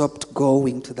I stopped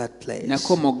going to that place.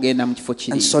 nakoma okugenda mu kifo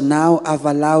kiri And so now I've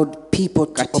allowed people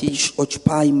to Kati.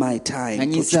 occupy my time, to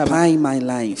Nanyiza occupy my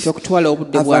life. okutwala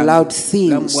obudde I've bwange allowed obulamu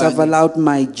things, I've bwange. allowed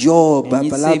my job, I've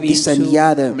Nanyiza allowed this and the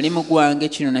other. omulimu gwange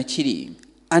kino nakiri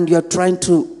And you're trying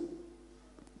to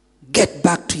get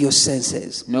back to your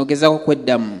senses. n'ogezaako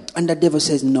kweddamu And the devil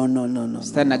says, no.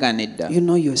 sitanagaana edda You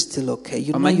know you're still okay.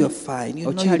 You know Omanyi, you're fine. You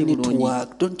know you okyali need to bulungi.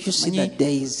 work. Don't you see Omanyi, the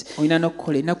days? olina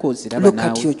n'okukola ennaku oziraba Look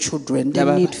at naawe your children. They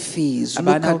Laba need fees. Look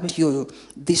abaana at your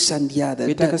this and the other.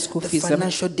 Beetaaga The school fees.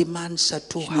 financial demands are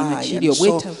too Kino high. nakiri,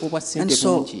 obwetaavu obwa ssente And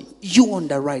so bungi. you on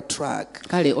the right track.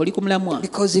 kale oli ku mulamwa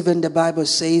Because even the Bible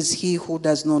says, he who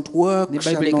does not work ne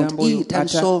shall bayibuli not egamba oyo eat. And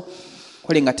so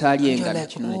kole nga taalyenga you're na like,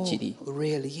 kino nakiri oh,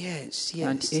 really? Yes,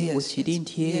 anti yes, bwekiri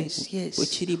nti yes.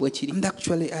 bwekiri bwekiri And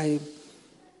actually, I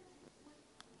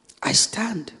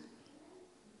stand.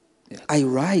 I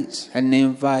rise.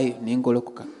 nenvaayo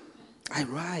nengolokoka I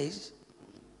rise.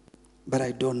 But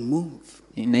I don't move.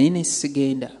 naye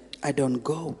nesigenda I don't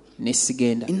go.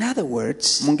 nesigenda In other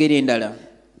words, mu ngeri endala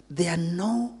there are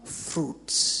no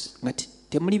fruits. nga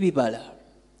temuli bibala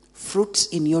Fruits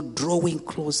in your drawing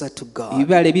closer to God.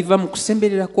 ebibala ebiva mu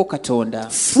kusembererako katonda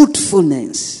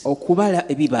Fruitfulness okubala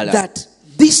ebibala that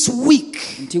this week,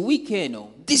 nti wiiki eno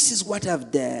this is what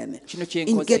I've done kino kye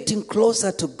in nkoze. getting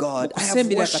closer to God. I have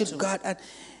Okusembera worshipped Katonda. God,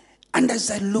 and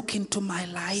as I look into my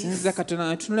life, sinziza katonda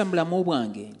natunula mu bulamu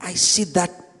bwange I see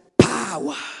that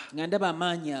power nga ndaba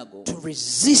amaanyi ago to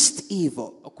resist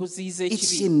evil. okuziyiza It's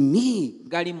ekibi in me.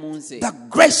 gali mu nze. The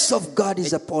grace of God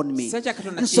is upon me. Ekisa kya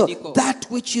Katonda And so kindiko. that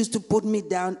which used to put me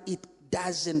down, it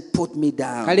doesn't put me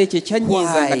down. Kale ekyo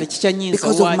ekyannyinza nga Why? tekikyanyinza.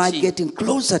 Because of my Lwaki? getting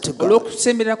closer to God.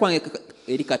 olw'okusemberera kwange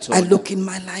eri I katonda. look in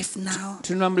my life now,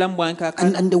 tunula mu bulamu bwange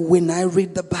kaakano and when I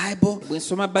read the Bible, bwe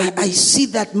nsoma I bayibuli see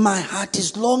that my heart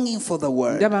is longing for the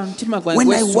word. ndaba mutima gwange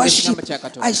When I gwesunga worship, ekigambo kya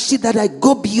Katonda. I see that I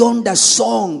go beyond the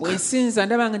song bwe nsinza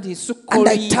ndaba nga nti nsukka and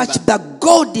I oluyimba touch the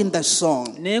God in the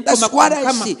song. Ne nkoma That's ku what I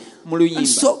Mukama see. mu luyimba. And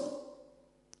so,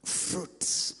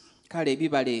 fruits, kale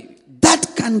ebibala ebyo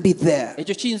that can be there.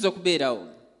 ekyo kiyinza okubeerawo.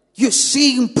 You're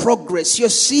seeing progress. You're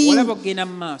seeing olaba okugenda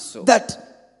mu maaso that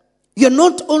you're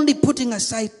not only putting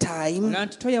aside time olaba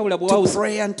nti toyawula to bwewawuza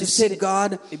pray and to ebiseera seek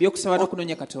God, ebyokusaba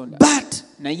n'okunoonya katonda, but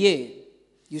naye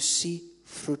you see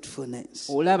fruitfulness.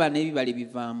 olaba n'ebibala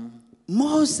ebivaamu.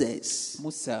 Moses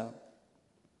Musa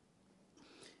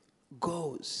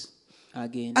goes,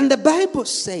 agenda. and the Bible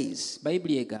says,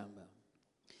 bayibuli egamba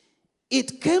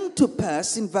it came to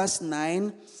pass in verse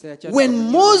 9, Kiseera kya when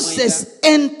Katonda Moses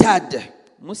entered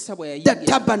Musa bwe the yayingira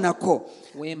tabernacle,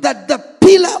 Wema. that the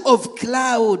pillar of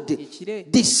cloud Ekire.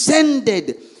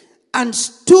 descended and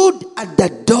stood at the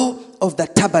door of the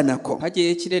tabernacle.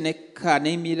 pagi ey'ekire nekka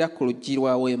n'eyimirira ku luggi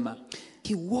lwa weema.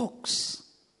 He walks.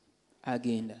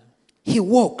 Agenda He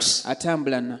walks.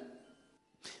 atambulana.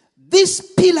 This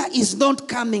pillar is not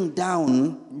coming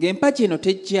down Ng'empagi eno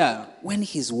tejja when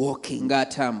he's walking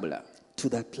ng'atambula to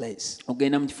that place.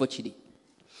 ogenda mu kifo kiri.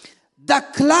 The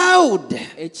cloud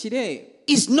Ekire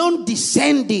is not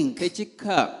descending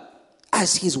tekikka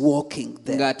as he's walking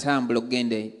there. ng'atambula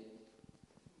okugenda eyo.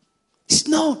 It's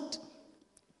not.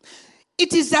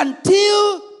 It is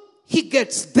until he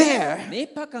gets there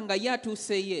naye paka nga ye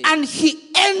atuuseyo and he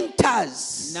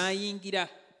enters n'ayingira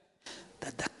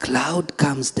that the cloud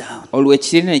comes down. olwo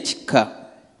ekire ne kikka.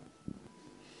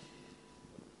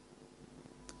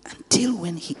 Until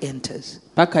when he enters.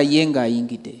 paka ye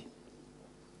ng'ayingidde.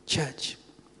 Church,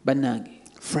 bannange,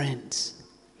 friends,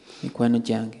 mikwano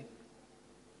gyange,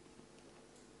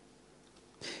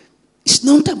 it's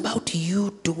not about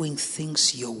you doing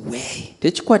things your way.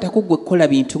 tekikwatako gwe kukola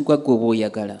bintu nga ggwe oba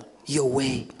oyagala Your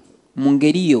way. mu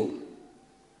ngeri yo.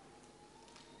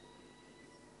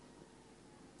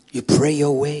 You pray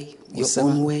your way, your Osaba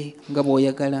own way. nga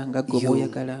bw'oyagala nga ggwe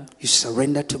bw'oyagala. You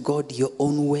surrender to God your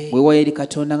own way. weewaayo eri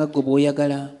katonda nga ggwe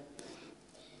bw'oyagala.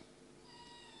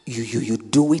 You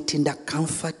do it in the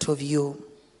comfort of your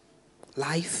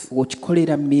life.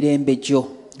 okikolera mu mirembe gyo.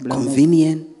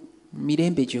 Convenient. mu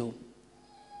mirembe gyo.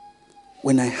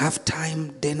 When I have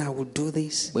time, then I will do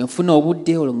this. bwe nfuna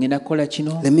obudde olwo ngenda kukola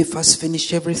kino. Let me first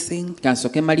finish everything.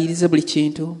 kansooke malirize buli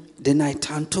kintu. Then I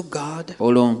turn to God.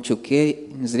 olwo nkyuke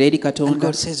nzire eri And katonda.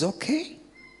 God says, okay.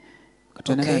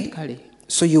 katonda Okay. nti kale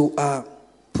So you are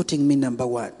putting me number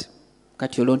what?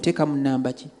 kati olwo nteeka mu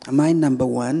namba ki? Am I number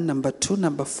 1, number 2,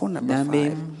 number 4, number namba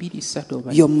 5? emu, bbiri, ssatu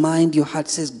oba Your mind, your heart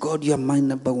says, God, you are my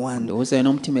number 1. ndowooza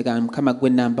n'omutima gwa mukama gwe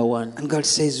namba 1. And God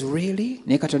says, really?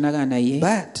 naye katonda gaa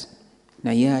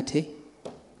naye ate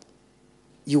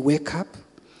You wake up,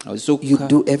 you ozuukuka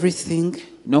do everything,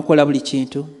 n'okola buli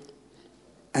kintu,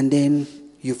 and then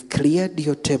you've cleared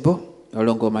your table,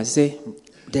 olwo ng'omaze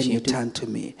then you kintu. turn to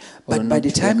me. But by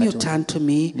the time you turn to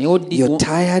me, Naye oddi- you're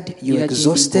tired, you're Era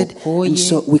exhausted, gy'oli and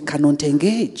so we cannot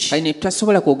engage. kale ne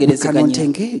tutasobola We cannot kwogerezeganya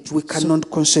engage. We cannot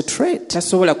concentrate.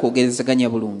 tasobola kwogerezeganya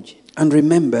bulungi. And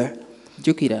remember,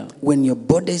 jjukira when your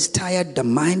body is tired, the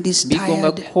mind is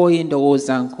bigonga tired, kukooye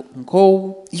endowooza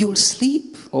nkoowu you'll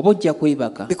sleep. oba ojja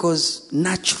kwebaka. Because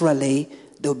naturally,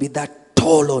 there'll be that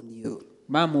toll on you.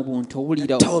 ba mu buntu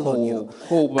owulira Toll on you.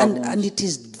 okoowa And it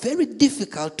is very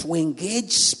difficult to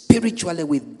engage spiritually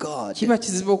with God kiba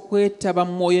kizibu okwetaba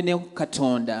mu mwoyo ne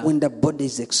katonda when the body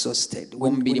is exhausted,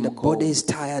 when the body is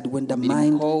tired, when the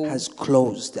mind has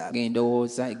closed up.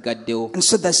 ng'endowooza egaddewo. And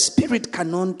so the spirit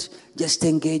cannot just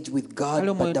engage with God,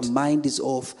 but the mind is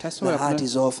off, the heart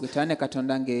is off. getana ne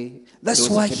katonda That's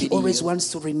why He always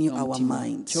wants to renew our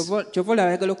minds. kyova olaba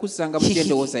ayagala okuzzanga buli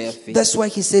endowooza yaffe. That's why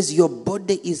He says, your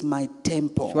body is my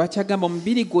temple. lwaki agamba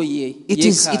omubiri gwo ye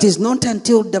It is not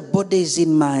until the body is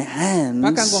in my paka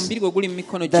hands ng'omubiri gwe guli mu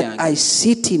mikono that I gyange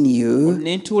sit in you,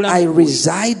 nentuula I mu gwe,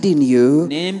 reside in you,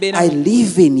 nembeera I mu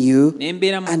live in you,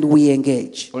 nembeera mu and we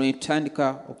engage. olwo ne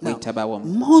tutandika okwetaba wamu.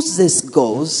 Moses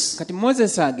goes, kati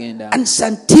moses agenda and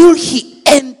until he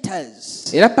enters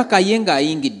enters era paka ye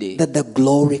ng'ayingidde that the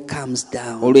glory comes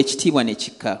down. olwo ekitiibwa ne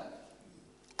kikka.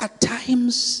 At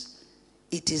times,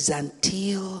 it is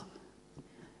until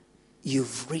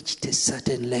you've reached a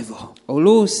certain level.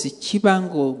 Oluusi kiba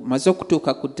ng'omaze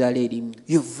okutuuka ku ddala erimu,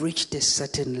 You've reached a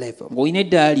certain level. ng'olina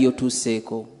eddaala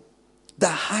ly'otuuseeko, The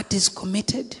heart is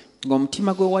committed.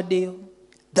 ng'omutima gwewaddeyo,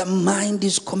 The mind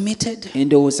is committed.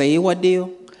 endowooza yeewaddeyo,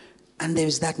 And there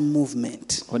is that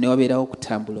movement olwo ne wabeerawo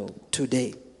okutambula okwo.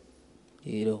 today,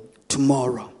 Leero,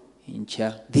 tomorrow,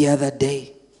 enkya, the other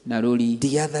day, naluli,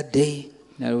 the other day,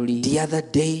 naluli, the other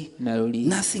day. naluli,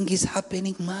 Nothing is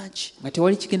happening much. nga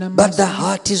tewali kigenda mu But the maaso,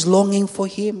 heart is longing for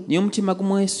Him. naye omutima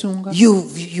gumwesunga,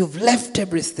 You've left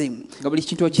everything. nga buli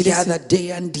kintu The okirese, other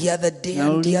day and the other day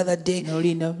and the other day.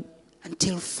 naluli,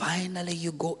 Until finally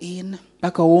you go in.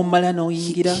 paka woomala He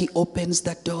n'oyingira, opens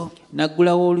the door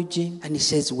naggulawo oluggi, and He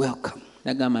says, welcome.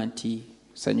 n'agamba nti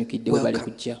sanyukidde, webale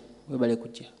Welcome. kujja, webale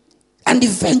kujja. And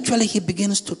eventually He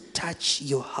begins to touch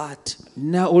your heart.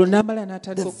 Olwo n'amala The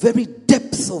n'atandika very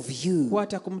depths of you.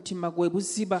 okukwata ku mutima gwe,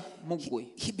 buziba mu ggwe,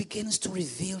 He begins to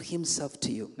reveal Himself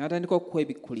to you. n'atandika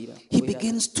okukwebikkulira, He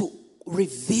begins to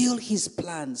reveal His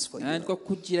plans for you. n'atandika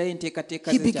okukuggyirayo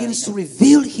enteekateeka He ze begins to gy'alina,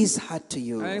 reveal His heart to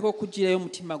you. n'atandika okukuggyirayo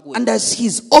omutima gwe, And as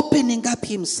He's opening up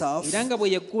Himself, era nga bwe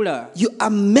yeggula you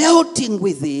are melting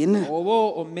within.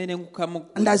 oba omenenguka mu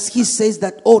And ggwe, as He says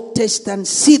that, oh, taste and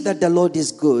see that the Lord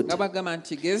is good. nga bagamba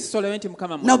nti gezesa olabe nti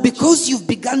Mukama Now, mulungi. because you've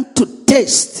begun to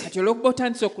taste, Kati olw'okuba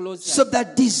otandise okuloza, so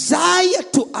that desire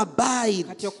to abide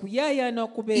kati okuyaayaana in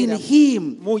okubeera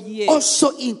Him mu ye also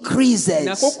increases.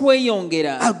 nakwo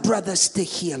kweyongera, I'd rather stay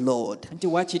here, Lord. nti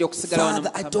waakiri okusigala wano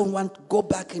Father, I Mukama. don't want to go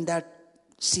back in that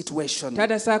situation.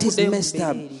 Taata It is saakuddeyo mu messed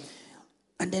up. mbeera eri.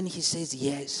 And then He says,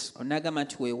 yes, Onagamba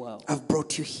nti weewaawo, I've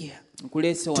brought you here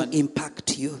nkuleese to wano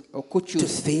impact you, to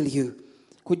okukyusa, fill you.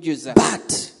 kujjuza,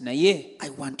 But naye I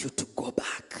want you to go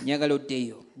back. njagala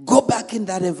oddeeyo, Go back in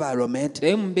that environment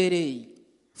ddayo mu mbeera eyo,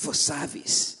 for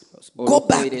service. Go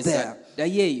back olw'okuweereza, there.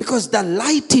 ddayo eyo, Because the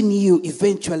light in you,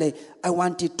 eventually, I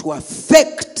want it to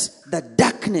affect the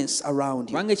darkness around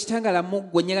you. kubanga ekitangaala mu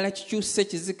ggwe njagala kikyuse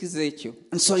ekizikiza ekyo.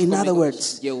 And so, in other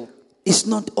words, Kiggyewo. it's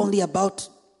not only about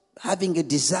having a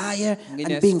desire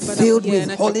Ngenda and being yasukana filled kuyeena with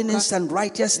kyokka, holiness and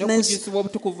righteousness n'okujjusibwa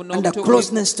obutukuvu and a n'obutuukirivu,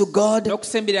 closeness to God,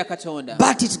 n'okusemberera Katonda,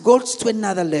 but it goes to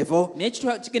another level naye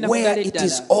kigenda where kuddala it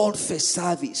is eddala all for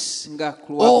service. nga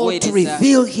ku Or to lwakuweereza,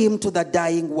 reveal Him to the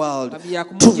dying world, Babya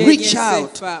to kumujja reach eri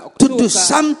out, ensefa, to do okutuuka,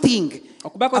 something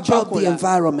okubako about the kyokola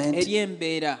environment eri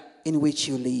embeera in which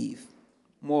you live.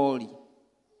 mw'oli.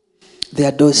 There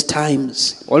are those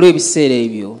times Waliwo ebiseera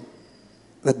ebyo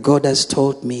that God has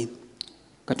told me,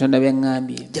 Katonda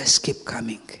byaŋŋambye just keep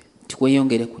coming, nti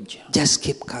weeyongere kujja, just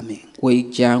keep coming,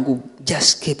 jangu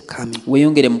just keep coming.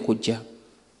 weeyongere mu kujja,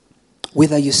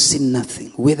 Whether you see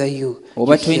nothing, whether you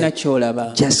oba hear, tolina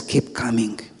ky'olaba, just keep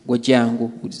coming. gwe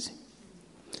jangu.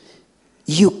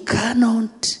 You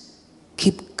cannot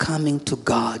keep coming to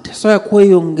God Tosobola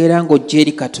kweyongera ng'ojja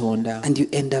eri Katonda and you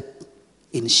end up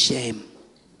in shame.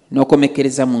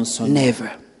 n'okomekereza mu nsonyi.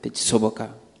 Never, Tekisoboka,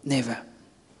 never.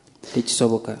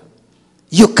 tekisoboka.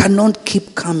 You cannot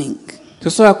keep coming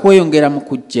Tosobola kweyongera mu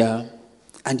kujja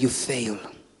and you fail.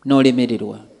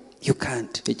 n'olemererwa. You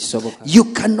can't. Tekisoboka. You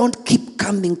cannot keep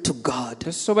coming to God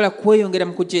Tosobola kweyongera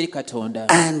mu kujja eri Katonda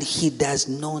and He does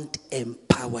not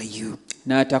empower you.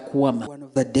 n'atakuwama. One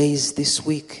of the days this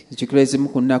week, Ekikiro ezimu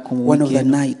ku nnaku mu one of wiiki the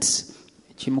eno, nights,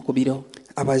 ekimu ku biro,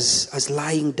 I was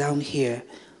lying down here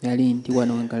nali ndi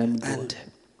wano ngalamidde and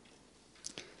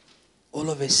all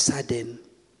of a sudden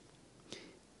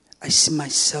I see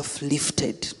myself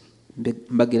lifted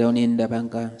mbagirawo ne ndaba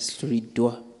nga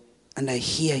situliddwa, and I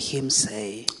hear Him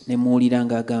say, ne muwulira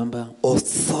ng'agamba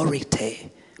authority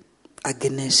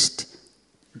against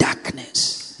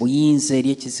darkness. buyinza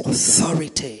eri ekizikiza,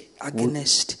 Authority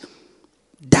against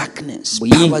darkness,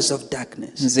 Buyinza. powers of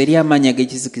darkness. nze eri amaanyi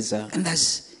ag'ekizikiza. And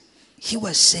as He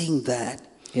was saying that,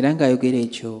 Era ng'ayogera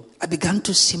ekyo, I began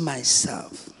to see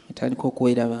myself. etandika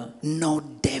okweraba No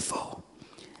devil,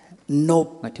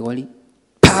 no nga tewali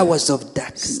powers of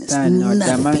darkness, Stand, no,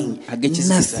 nothing, Daman,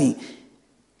 nothing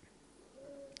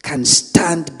can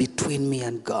stand between me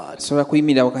and God. asobola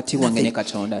kuyimirira wakati wange ne Nothing.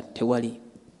 Katonda. Tewali.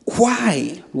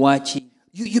 Why? Lwaki?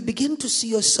 You begin to see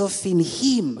yourself in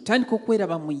Him. Otandika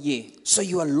okweraba mu ye. So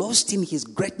you are lost in His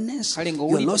greatness. Kale nga You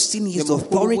are owulidde lost in His mu bukulu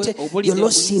bwe, authority. owulidde You're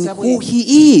lost in obuyinza bwe, who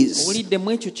He is.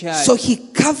 owuliddemu ekyo kyali. So He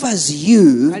covers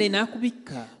you. Kale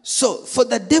n'akubikka. So for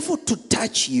the devil to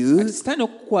touch you, Kati sitaani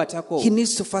okukukwatako. he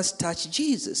needs to first touch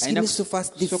Jesus. He Aina needs to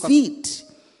first kusoka- defeat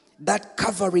that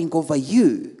covering over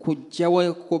you.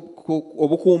 Kuggyawo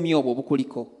obukuumi obwo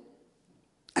obukuliko.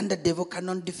 And the devil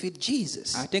cannot defeat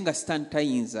Jesus. ate nga Sitaani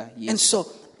tayinza And Yesu. so,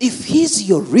 if he's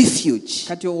your refuge,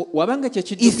 Kati wabanga kye if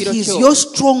kiddukiro he's kyo your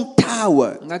strong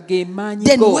tower, nga ge maanyi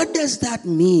then go, what does that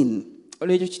mean?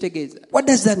 olwekyo kitegeeza What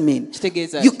does that mean?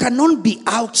 kitegeeza You ki? cannot be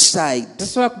outside,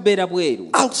 tosobola kubeera bweru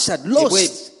outside, ebweru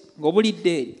lost, ng'obulidde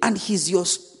eri and he's your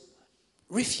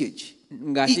refuge.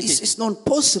 nga ate It's not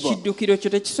possible. kiddukiro kyo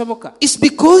tekisoboka It's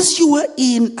because you are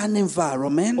in an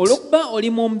environment olw'okuba oli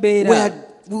mu mbeera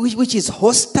which is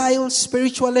hostile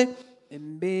spiritually,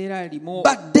 embeera limu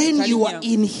but then you are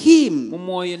in Him. mu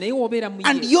mwoyo naye w'obeera mu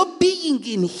And ye your being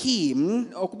in Him,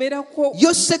 okubeera kwo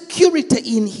your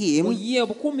security in mu Him, ye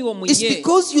obukuumi bwo mu is ye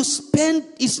because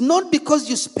it's not because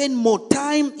you spend more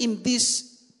time in this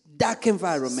dark si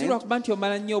environment, lwakuba nti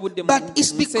omala nnyo obudde but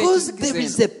it's mu nsi because ekizikiza there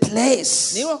is eno. a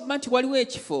place. naye lwakuba nti waliwo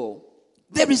ekifo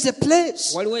There is a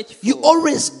place. waliwo ekifo You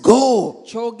always go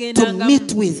to ky'ogendangamu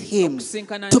meet with Him,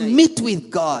 okusinkana to naye, meet with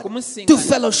God, okumusinkana, to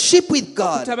fellowship with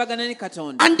God. okutabagana ne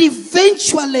Katonda. And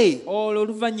eventually, olwo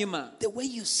oluvannyuma the way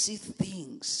you see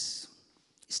things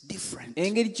is different.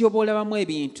 engeri gy'oba olabamu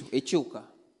ebintu ekyuka,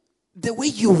 The way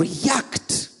you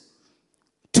react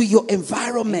to your engeri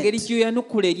environment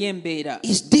gy'oyanukula eri embeera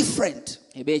is different.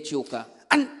 eba ekyuka.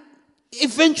 And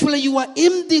eventually you are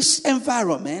in this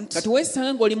environment kati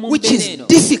weesanga ng'oli mu which mbeera is eno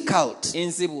difficult.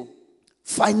 enzibu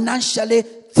Financially,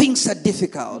 things are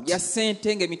difficult. ya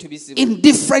ssente ng'ebintu bizibu, In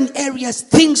different areas,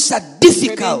 things are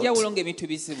difficult. ebyenjawulo ng'ebintu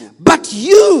bizibu, But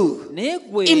you, naye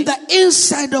gwe in the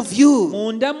inside of you,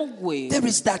 munda mu gwe there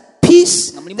is that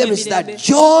peace, nga mulimu there is that emirembe,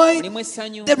 joy, mulimu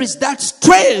essanyu, there is that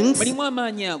strength, mulimu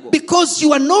amaanyi ago, because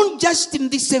you are not just in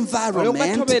this olwokuba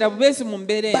environment, tobeera bubeezi mu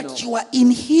mbeera eno, but you are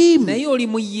in Him. naye oli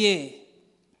mu ye.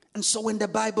 And so when the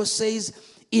Bible says,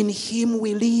 in Him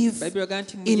we live, Bayibuli egaa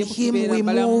nti mu in ye Him mutubeera we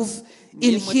mbalamu, move, mu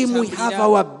ye in Him we have mwetutambulira,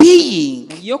 our being,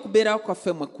 mu ye okubeerawo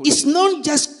kwaffe mwe kuli. it's not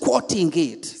just quoting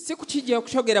it, si kukijja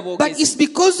kukyogera but bwogezi, it's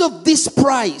because of this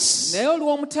price naye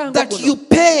olw'omutango that guno you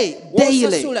pay daily,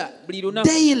 w'osasula buli lunaku,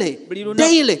 daily, buli lunaku,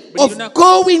 daily, buli of lunaku,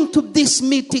 going to this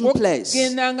meeting place,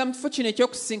 gendanga mu kifo kino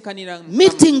ekyokusinkanira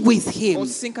meeting with Him,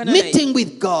 Osinkana naye. meeting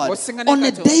with God Osinkana on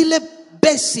a Katonda. daily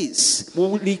basis.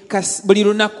 buli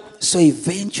lunaku. So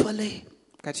eventually,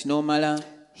 kati n'omala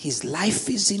His life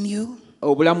is in you.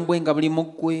 obulamu bwe nga buli mu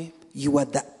ggwe, You are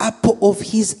the apple of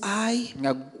His eye.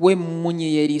 nga ggwe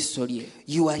mmunye y'eriiso lye,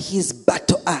 You are His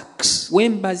battle axe.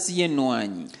 w'embazi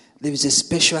y'ennwanyi. There is a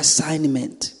special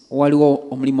assignment. waliwo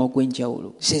omulimu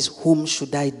ogw'enjawulo. He says, whom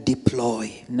should I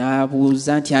deploy?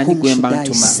 N'abuuza nti ani Whom gwe should mba I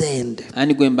ntuma, send?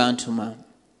 ani gwe mba ntuma,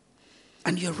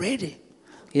 And you're ready.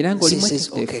 era He ng'oli says,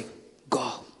 mwetegefu. okay,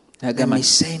 go. Let Agamba me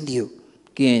send you.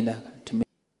 genda tume.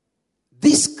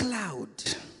 This cloud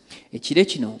ekire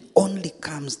kino only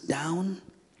comes down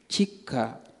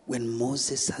kikka when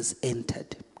Moses has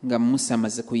entered. nga Musa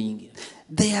amaze kuyingira.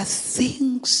 There are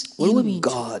things Waliwo in ebintu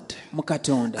God mu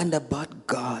Katonda and about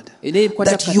God era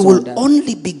ebikwata that you will Katonda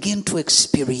only begin to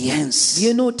experience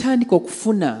by'onootandika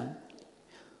okufuna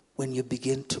when you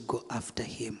begin to go after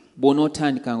Him.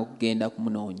 bw'onootandikanga okugenda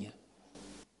kumunoonya,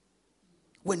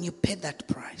 When you pay that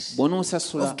price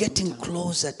bw'onoosasula of getting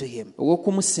closer to Him.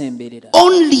 ogw'okumusemberera,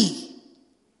 Only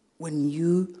when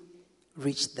you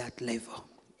reach that level.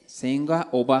 senga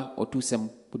oba otuuse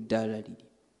ku ddaala liri.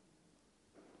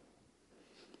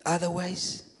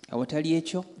 Otherwise, awatali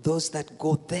ekyo, those that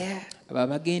go there abo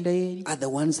abagendayo eri are the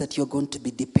ones that you're going to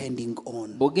be depending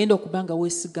on. bw'ogenda okuba nga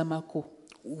weesigamako.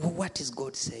 What is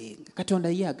God saying? Katonda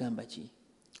ye agamba ki?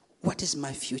 What is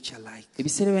my future like?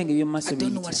 ebiseera byange eby'omu maaso I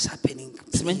don't know biyita. what's happening.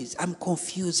 Please, I'm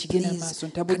confused. Kigenda Please,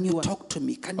 maaso, can you ntabuddwa. talk to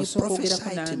me? Can you Osooka prophesy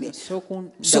okwogerako to me? nange,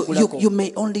 osooka So ondagulako. you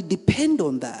may only depend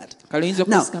on that. Kale oyinza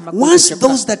Now, okwesigama ku once kyokka.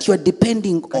 those that you are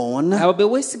depending on abo be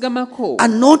weesigamako are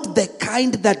not the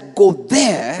kind that go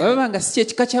there, baba nga si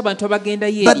kyekika ky'abantu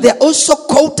abagendayo but eri, they're also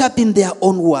caught up in their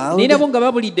own world. naye nabo nga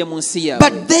babulidde mu nsi yaabwe,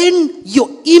 But then your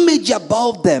image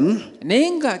above them, naye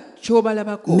nga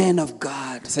ky'obalabako men of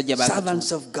God, Basajja ba servants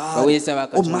Katonda, of God, baweereza ba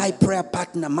oh, Katonda. my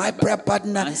prayer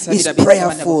partner is ansabira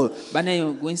prayerful. banaye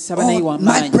gwensaba naye Oh, my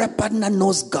w'amaanyi. prayer partner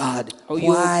knows God. Oyo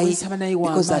Why? gwensaba naye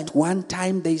Because w'amaanyi. at one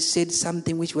time they said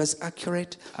something which was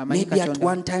accurate. Amanyi Maybe at Katonda.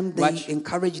 one time they Lwaki?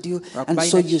 encouraged you, Lwakuba and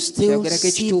so alina you still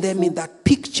kyayogerako see them ekituufu, in that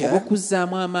picture. oba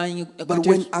okuzzaamu amaanyi But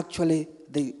when actually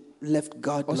they left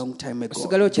God long time ago,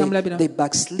 osigala okyamulabira. they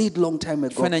backslid long time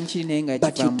ago. Ekifaananyi kiri naye nga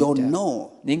But you kivaamu don't dda.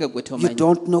 know. Naye nga gwe You tomanyi.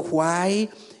 don't know why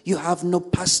you have no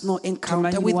personal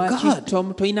encounter Tomanyi with lwaki God.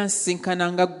 tolina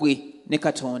nsinkana nga ggwe ne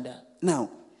Katonda. Now,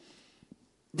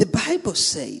 the Bible Kati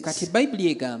says Bayibuli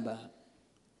egamba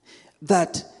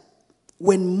that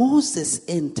when Moses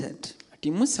entered,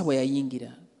 nti Musa bwe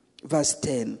yayingira, Verse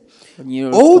 10.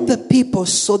 All the people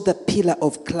saw the pillar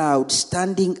of cloud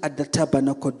standing at the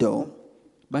tabernacle door.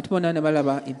 And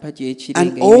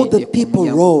all the people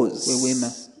rose.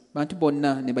 What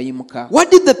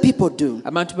did the people do?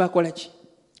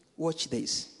 Watch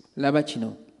this.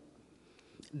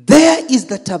 There is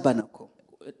the tabernacle.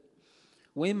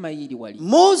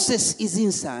 Moses is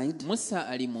inside.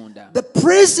 The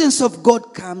presence of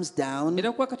God comes down.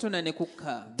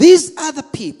 These other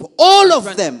people, all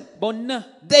of them,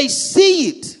 they see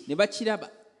it.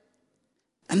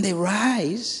 And they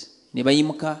rise.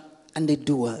 And they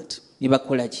do what?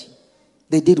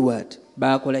 They did what?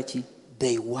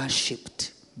 They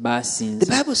worshipped. The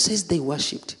Bible says they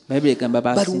worshipped.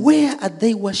 But where are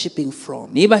they worshipping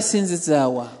from?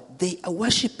 They are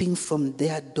worshipping from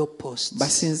their doorposts.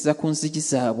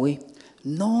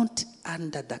 Not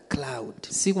under the cloud.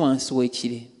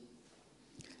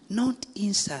 Not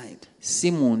inside.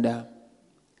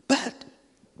 But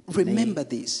remember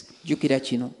this.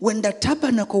 When the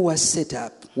tabernacle was set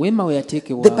up,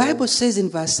 the Bible says in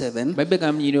verse 7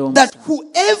 that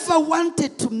whoever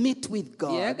wanted to meet with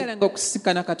God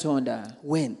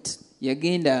went.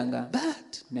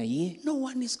 But no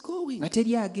one is going.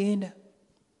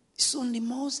 It's only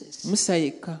Moses.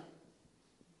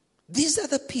 These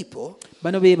other people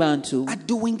are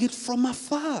doing it from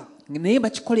afar.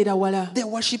 They're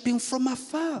worshipping from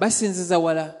afar.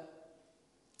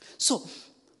 So,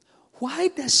 why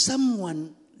does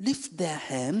someone lift their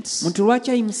hands,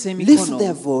 lift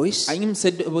their voice, and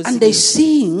they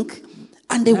sing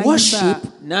and they worship,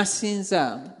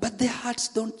 but their hearts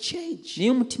don't change?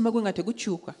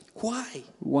 Why?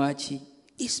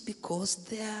 It's because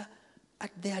they're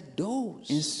at their doors.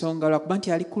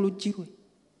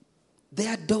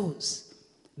 Their doors.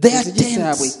 Their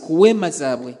tents.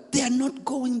 They are not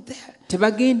going there.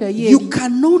 You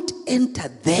cannot enter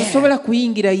there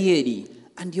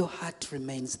and your heart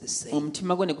remains the same.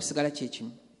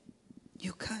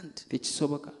 You can't.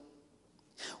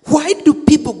 Why do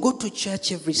people go to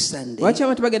church every Sunday and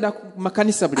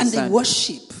they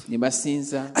worship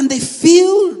and they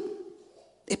feel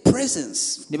a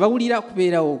presence?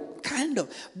 Kind of.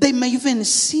 They may even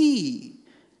see.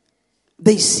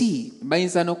 They see.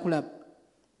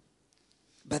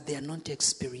 But they are not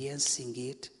experiencing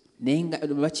it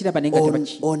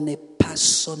on a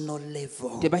personal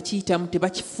level.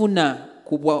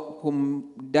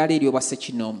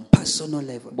 Personal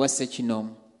level.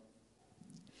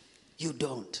 You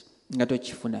don't.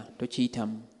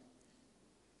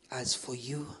 As for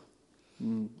you,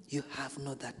 you have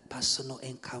not that personal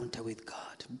encounter with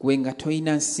God.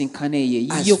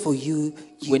 As for you,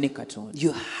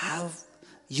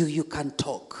 you can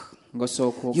talk. You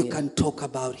can talk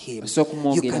about Him.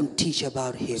 You can teach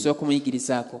about Him.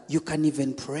 You can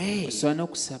even pray.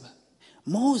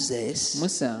 Moses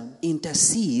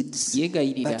intercedes,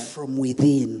 but from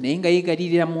within.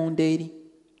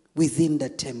 Within the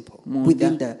temple,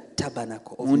 within the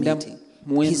tabernacle of meeting.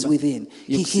 He's within.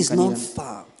 He's not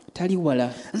far.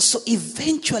 And so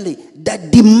eventually the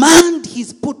demand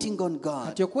he's putting on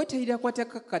God,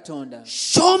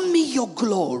 show me your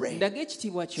glory.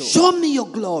 Show me your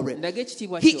glory.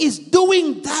 He is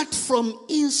doing that from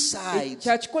inside,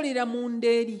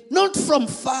 not from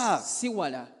far.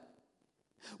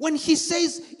 When he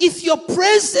says, if your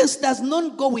presence does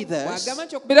not go with us, the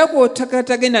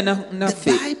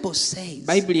Bible says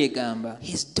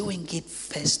he's doing it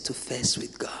face to face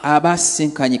with God.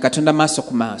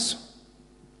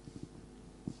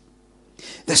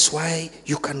 That's why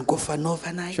you can go for an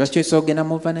overnight.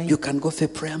 You can go for a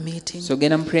prayer meeting.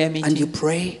 And you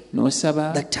pray.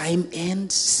 The time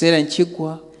ends.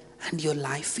 And your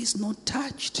life is not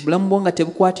touched. Your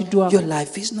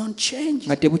life is not changed.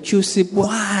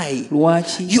 Why?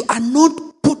 You are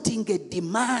not putting a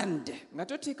demand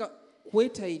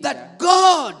that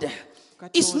God,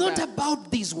 it's not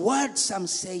about these words I'm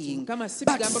saying,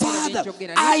 but Father,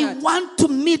 I want to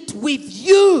meet with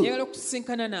you.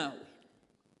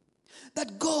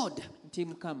 That God,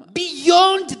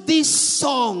 beyond this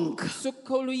song,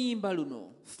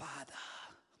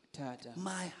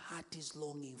 my heart is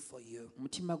longing for you.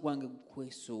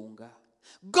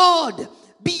 God,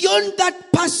 beyond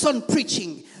that person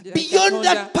preaching, beyond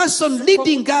that person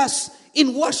leading us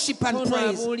in worship and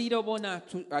praise, I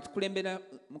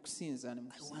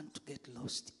want to get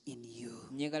lost in you.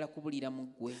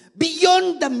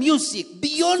 Beyond the music,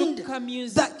 beyond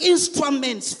the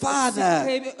instruments, Father,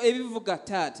 I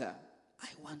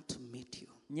want to meet you.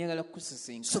 njagala So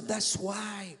kukusisinkana. that's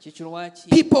why Kyekyo lwaki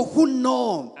people who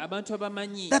know abantu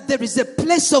abamanyi that there is a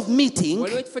place of meeting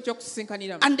waliwo ekifo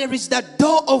ky'okusisinkaniramu, and there is the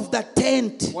door of the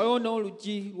tent. waliwo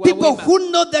n'oluggi lwa People weema. who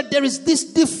know that there is this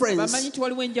Bamanyi difference. nti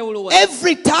waliwo enjawulo wa.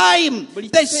 Every time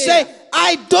they say,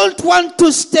 I don't want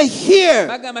to stay here,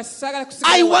 Bagamba saagala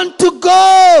kusigala I wano. want to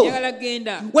go. Njagala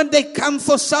genda. When they come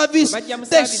for service, Bajja mu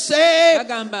they service, say,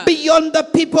 bagamba, beyond the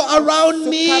people around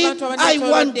me, abantu abandi I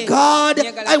want abatolodde, God.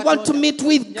 njagala I want to Katonda. meet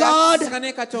with Njagala God. kusisinkana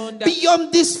ne Katonda.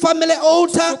 Beyond this family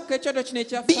altar, Tukka ekyoto kino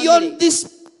ekya beyond family. this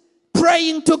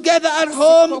praying together at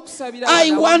home,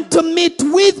 I want to meet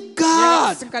with Njagala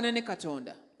God. kusisinkana ne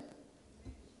Katonda.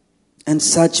 And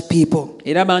such people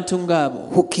Era abantu ng'abo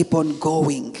who keep on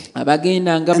going,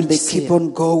 abagenda nga buli and they keep kiseera on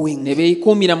ne going,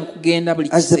 beekuumira mu kugenda buli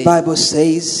as the kiseera. Bible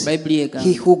says, Bayibuli he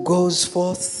egamba who goes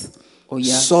forth oyo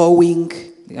sowing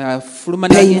afuluma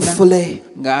n'agenda painfully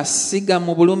ng'asiga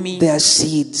mu bulumi their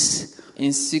seeds,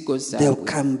 ensigo they'll zaabwe,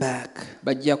 come back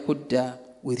bajja kudda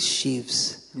with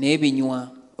sheaves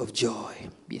n'ebinywa of joy.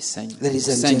 by'essanyu. Ladies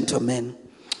and Essanyu. gentlemen,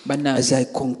 as Bannange, I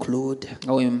conclude,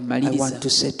 nga we I mmaliriza, want to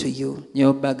say to you,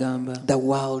 nyo bagamba the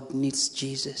world needs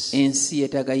Jesus. ensi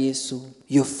yeetaaga Yesu,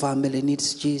 Your family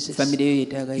needs Jesus. famire yo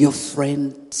yeetaaga Your Yesu,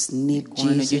 friends need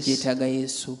mikwano gyo Jesus. gyetaaga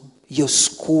Yesu, Your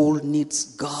school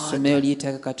needs God. essomero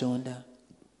lyetaaga Katonda,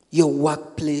 Your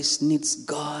workplace needs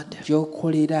God.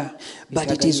 gy'okolera But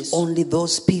yeetaaga it is Yesu. only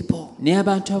those people Naye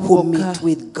abantu abo who bokka meet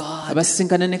with God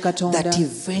abasisinkana ne Katonda that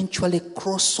eventually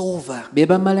cross over be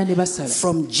bamala ne basala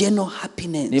from general ne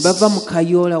happiness, bava mu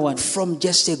kayoola wano, from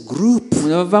just a group. ne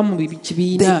bava mu They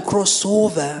kibiina cross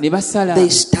over, ne basala they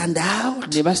stand out, ne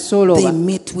they basoolooba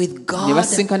meet with ne God,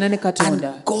 basisinkana ne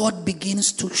Katonda, and God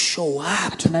begins to show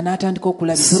up. Katonda n'atandika Through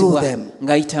okulabisibwa them.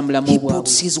 ng'ayita mu bulamu He bwabwe,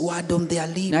 puts His word on their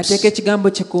lips. n'ateeka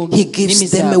ekigambo kye ku He nnimi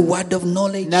gives them a zaabwe, word of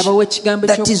knowledge n'abawa ekigambo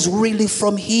that is really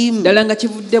from Him. ddala nga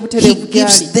kivudde He butereevu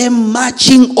gives gy'ali, them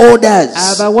marching orders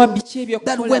abawa biki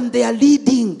that ebyokukola when they are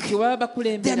leading, kye baba they are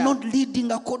bakulembera, not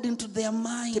leading according to their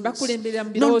minds, tebakulemberera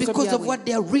mu not birowoozo because of byabwe, what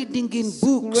they are reading in lwekyo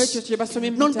books, kye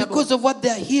basoma mu not bitabo, because of what they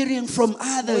are hearing from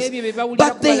others, ebyo bye bawulira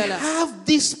but ku they balala. have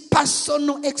this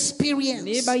personal naye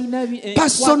experience, balina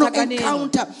personal enkwatagana eno,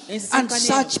 encounter. And ensisinkano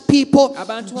eno. such people,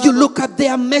 Abantu you abo, look at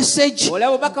their message,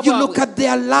 olaba obubaka you look bwabwe, at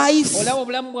their life, olaba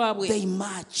obulamu bwabwe they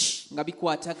match. nga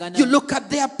bikwatagana, You look at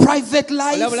their private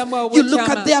life, you look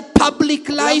at their public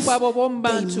life, obulamu bwabwe obw'omu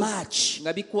they bantu match.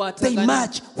 nga They bikwatagana.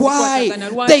 match. Why?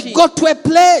 Bikwatagana They lwaki? go to a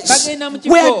place Bagenda mu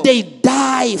kifo where they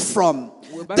die from.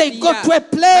 They go to a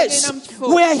place Bagenda mu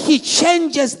kifo where He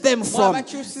changes them from.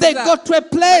 Mwabakyusiza. They go to a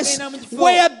place Bagenda mu kifo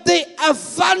where they are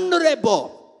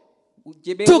vulnerable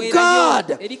Gye to beweerayo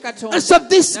God. eri Katonda, And so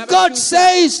this God n'abakyusa.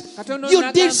 says, Katonda you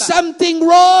ono did n'agamba, something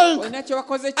wrong. olina kye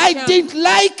wakoze I kikyamu, didn't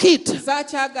like it.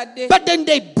 saakyagadde. But then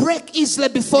they break easily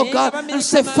before Naye God nga and bamenyeka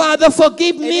say, amaanyi. Father,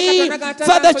 forgive me. Katonda g'ataata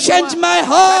Father, nsonyiwa. change my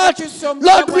heart. Father, kyusa omutima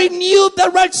Lord, gwange. renew the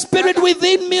right spirit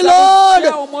within me, Nza Lord.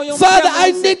 kuggyawo omwoyo Father, omupya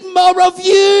I mu nze. need more of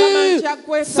you. Kama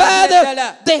nkyagwetaaga Father,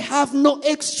 ddala. they have no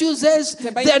excuses.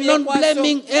 Tebalina They're not byekwaso.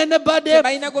 blaming anybody.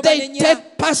 Tebalina gwe They banenya.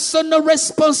 take personal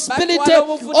responsibility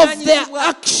Batwala of their obuvunaanyizibwa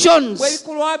actions.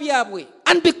 bw'ebikolwa byabwe.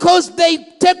 And because they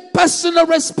take personal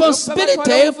responsibility,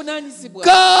 Batwala obuvunaanyizibwa.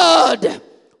 God,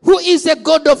 who is a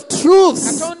God of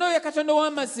truth, Katonda oyo Katonda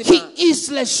w'amazima, He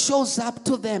easily shows up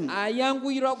to them.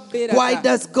 ayanguyirwa okubeeraga. Why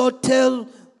does God tell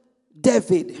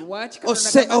David, or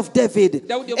say of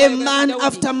David, a man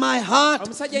after my heart?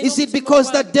 Is it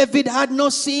because that David had no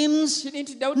sins?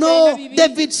 No,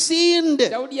 David sinned.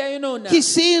 Dawudi yayonoona. He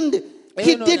sinned.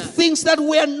 He did things that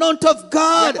were not of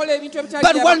God. Yakola ebintu ebitali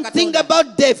But bya one Katonda. thing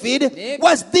about David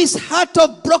was this heart of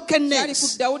Kyali ku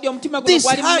brokenness, Dawudi omutima guno this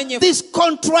gwali heart, mumenyefu. this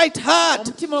contrite heart,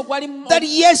 Omutima gwali that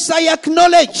yes, I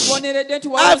acknowledge muboneredde nti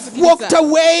I've walked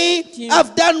away,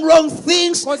 I've done wrong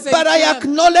things, but I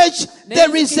acknowledge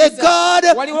there is a God,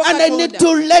 and I need to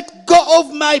let go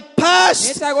of my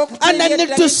past, and I need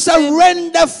to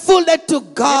surrender fully to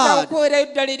God.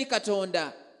 okuweerayo ddala eri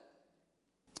Katonda.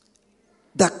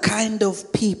 The kind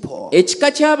of people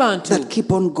Ekika ky'abantu that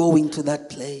keep on going to that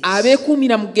place,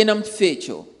 abeekuumira mu kugenda mu kifo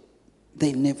ekyo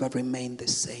they never remain the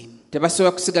same.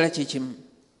 tebasobola kusigala kye kimu.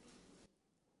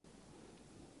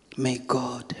 May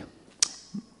God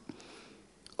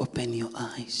open your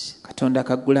eyes Katonda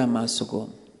akaggula amaaso go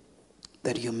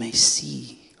that you may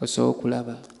see osobola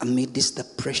okulaba amidst the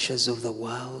pressures of the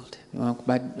world,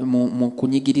 mu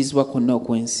kunyigirizibwa kwonna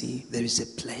okw'ensi there is a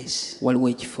place waliwo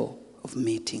ekifo of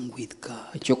meeting with God.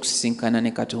 eky'okusisinkana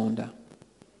ne Katonda.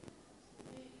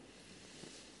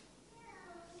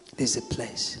 There's a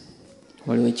place.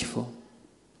 Waliwo ekifo.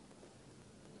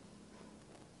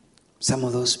 Some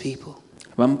of those people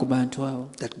Abamu ku bantu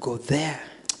abo that go there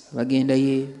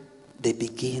bagendayo they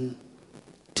begin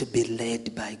to be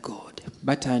led by God.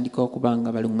 batandika okuba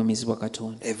nga baluŋŋamizibwa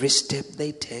Katonda. Every step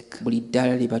they take, Buli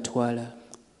ddala lye batwala.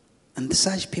 and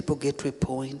such people get to a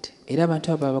point Era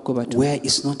abantu abo babako batono where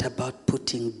it's not about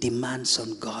putting demands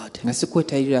on God. nga si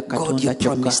kwetalirira God, you Katonda kyokka.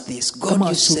 promise this. God, Kama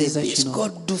you say wasuubiza this. kino.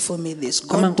 God, do for me this.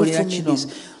 Kama God, do nkolera for me kino. this.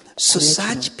 So Nkolera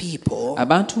such kino. people,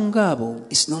 Abantu ng'abo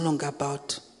it's no longer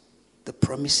about the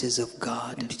promises of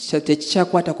God.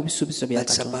 tekikyakwata ku bisuubizo bya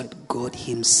That's Katonda about God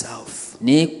Himself.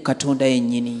 naye Katonda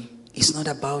yennyini. It's not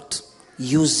about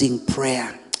using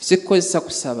prayer, Si kukozesa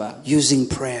kusaba to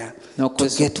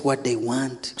n'okukozesa get what they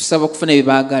want, kusaba okufuna bye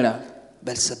baagala,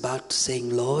 but it's about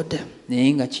saying, Lord,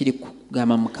 naye nga kiri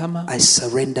kugamba Mukama I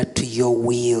surrender to your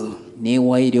will,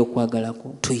 neewaayo eri okwagala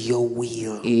kwo, to your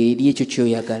will. eri ekyo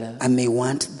ky'oyagala. I may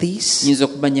want this, Nyinza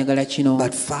okuba njagala kino,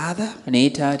 but Father, naye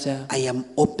Taata I am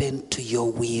open to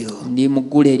your will. ndi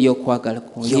muggule eri okwagala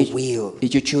kwo, Your will,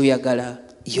 ekyo ky'oyagala,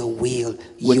 your will,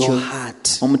 Gwe your kyo-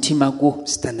 heart. omutima gwo.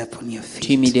 Stand up on your feet.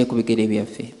 Tuyimiridde ku bigere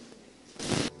byaffe.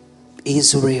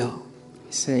 Israel,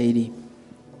 Isirayiri,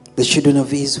 the children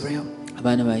of Israel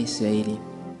abaana ba Isirayiri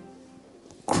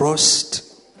crossed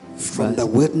from the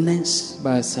wilderness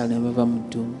baasala ne bava mu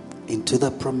ddungu into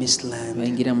the promised land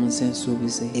bayingira mu nsi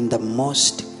ensuubize in the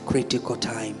most critical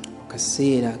time mu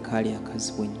kaseera akaali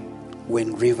akazibu ennyo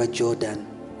when River Jordan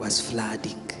was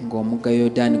flooding. ng'omugga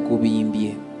Yoludaani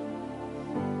gubiyimbye.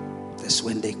 That's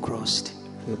when they crossed.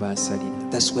 We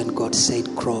baasalira. That's when God said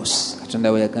cross.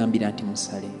 Katonda we yagambira nti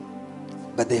musale.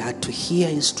 But they had to hear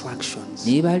instructions.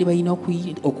 Naye baali balina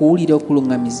okuwulira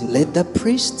okuluŋŋamizibwa Let the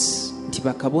priests nti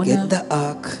bakabona get the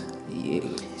ark,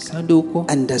 sanduuko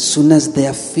and as soon as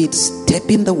their feet step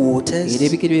in the waters, era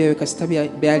ebigere byabwe kasita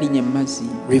byalinya mu mazzi,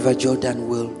 River Jordan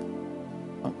will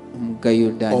omugga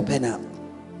Yoludaani open up.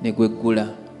 ne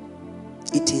gweggula.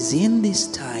 It is in this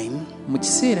time Mu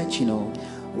kiseera kino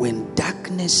when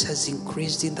darkness has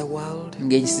increased in the world,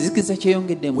 ng'ekizikiza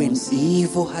kyeyongedde mu when nsi,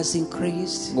 evil has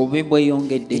increased. ng'obubi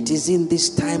bweyongedde It nnyo. is in this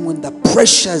time when the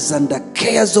pressures and the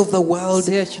cares of the world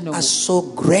Kiseera kino are so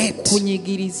great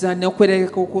kunyigiriza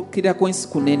n'okweraliikirira kw'ensi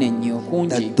kunene nnyo kungi,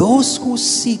 that those who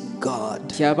seek God,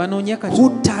 nti abanoonya who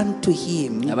Katonda, turn to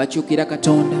Him, abakyukira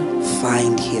Katonda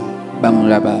find Him.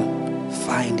 bamulaba,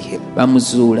 Find Him.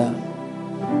 bamuzuula.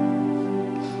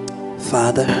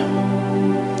 Father,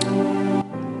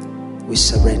 we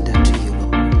surrender to you,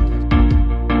 Lord.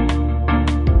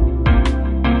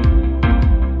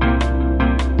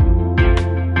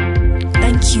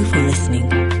 Thank you for listening.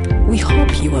 We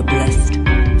hope you are blessed.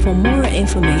 For more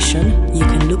information, you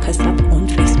can look us up on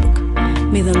Facebook.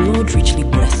 May the Lord richly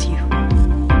bless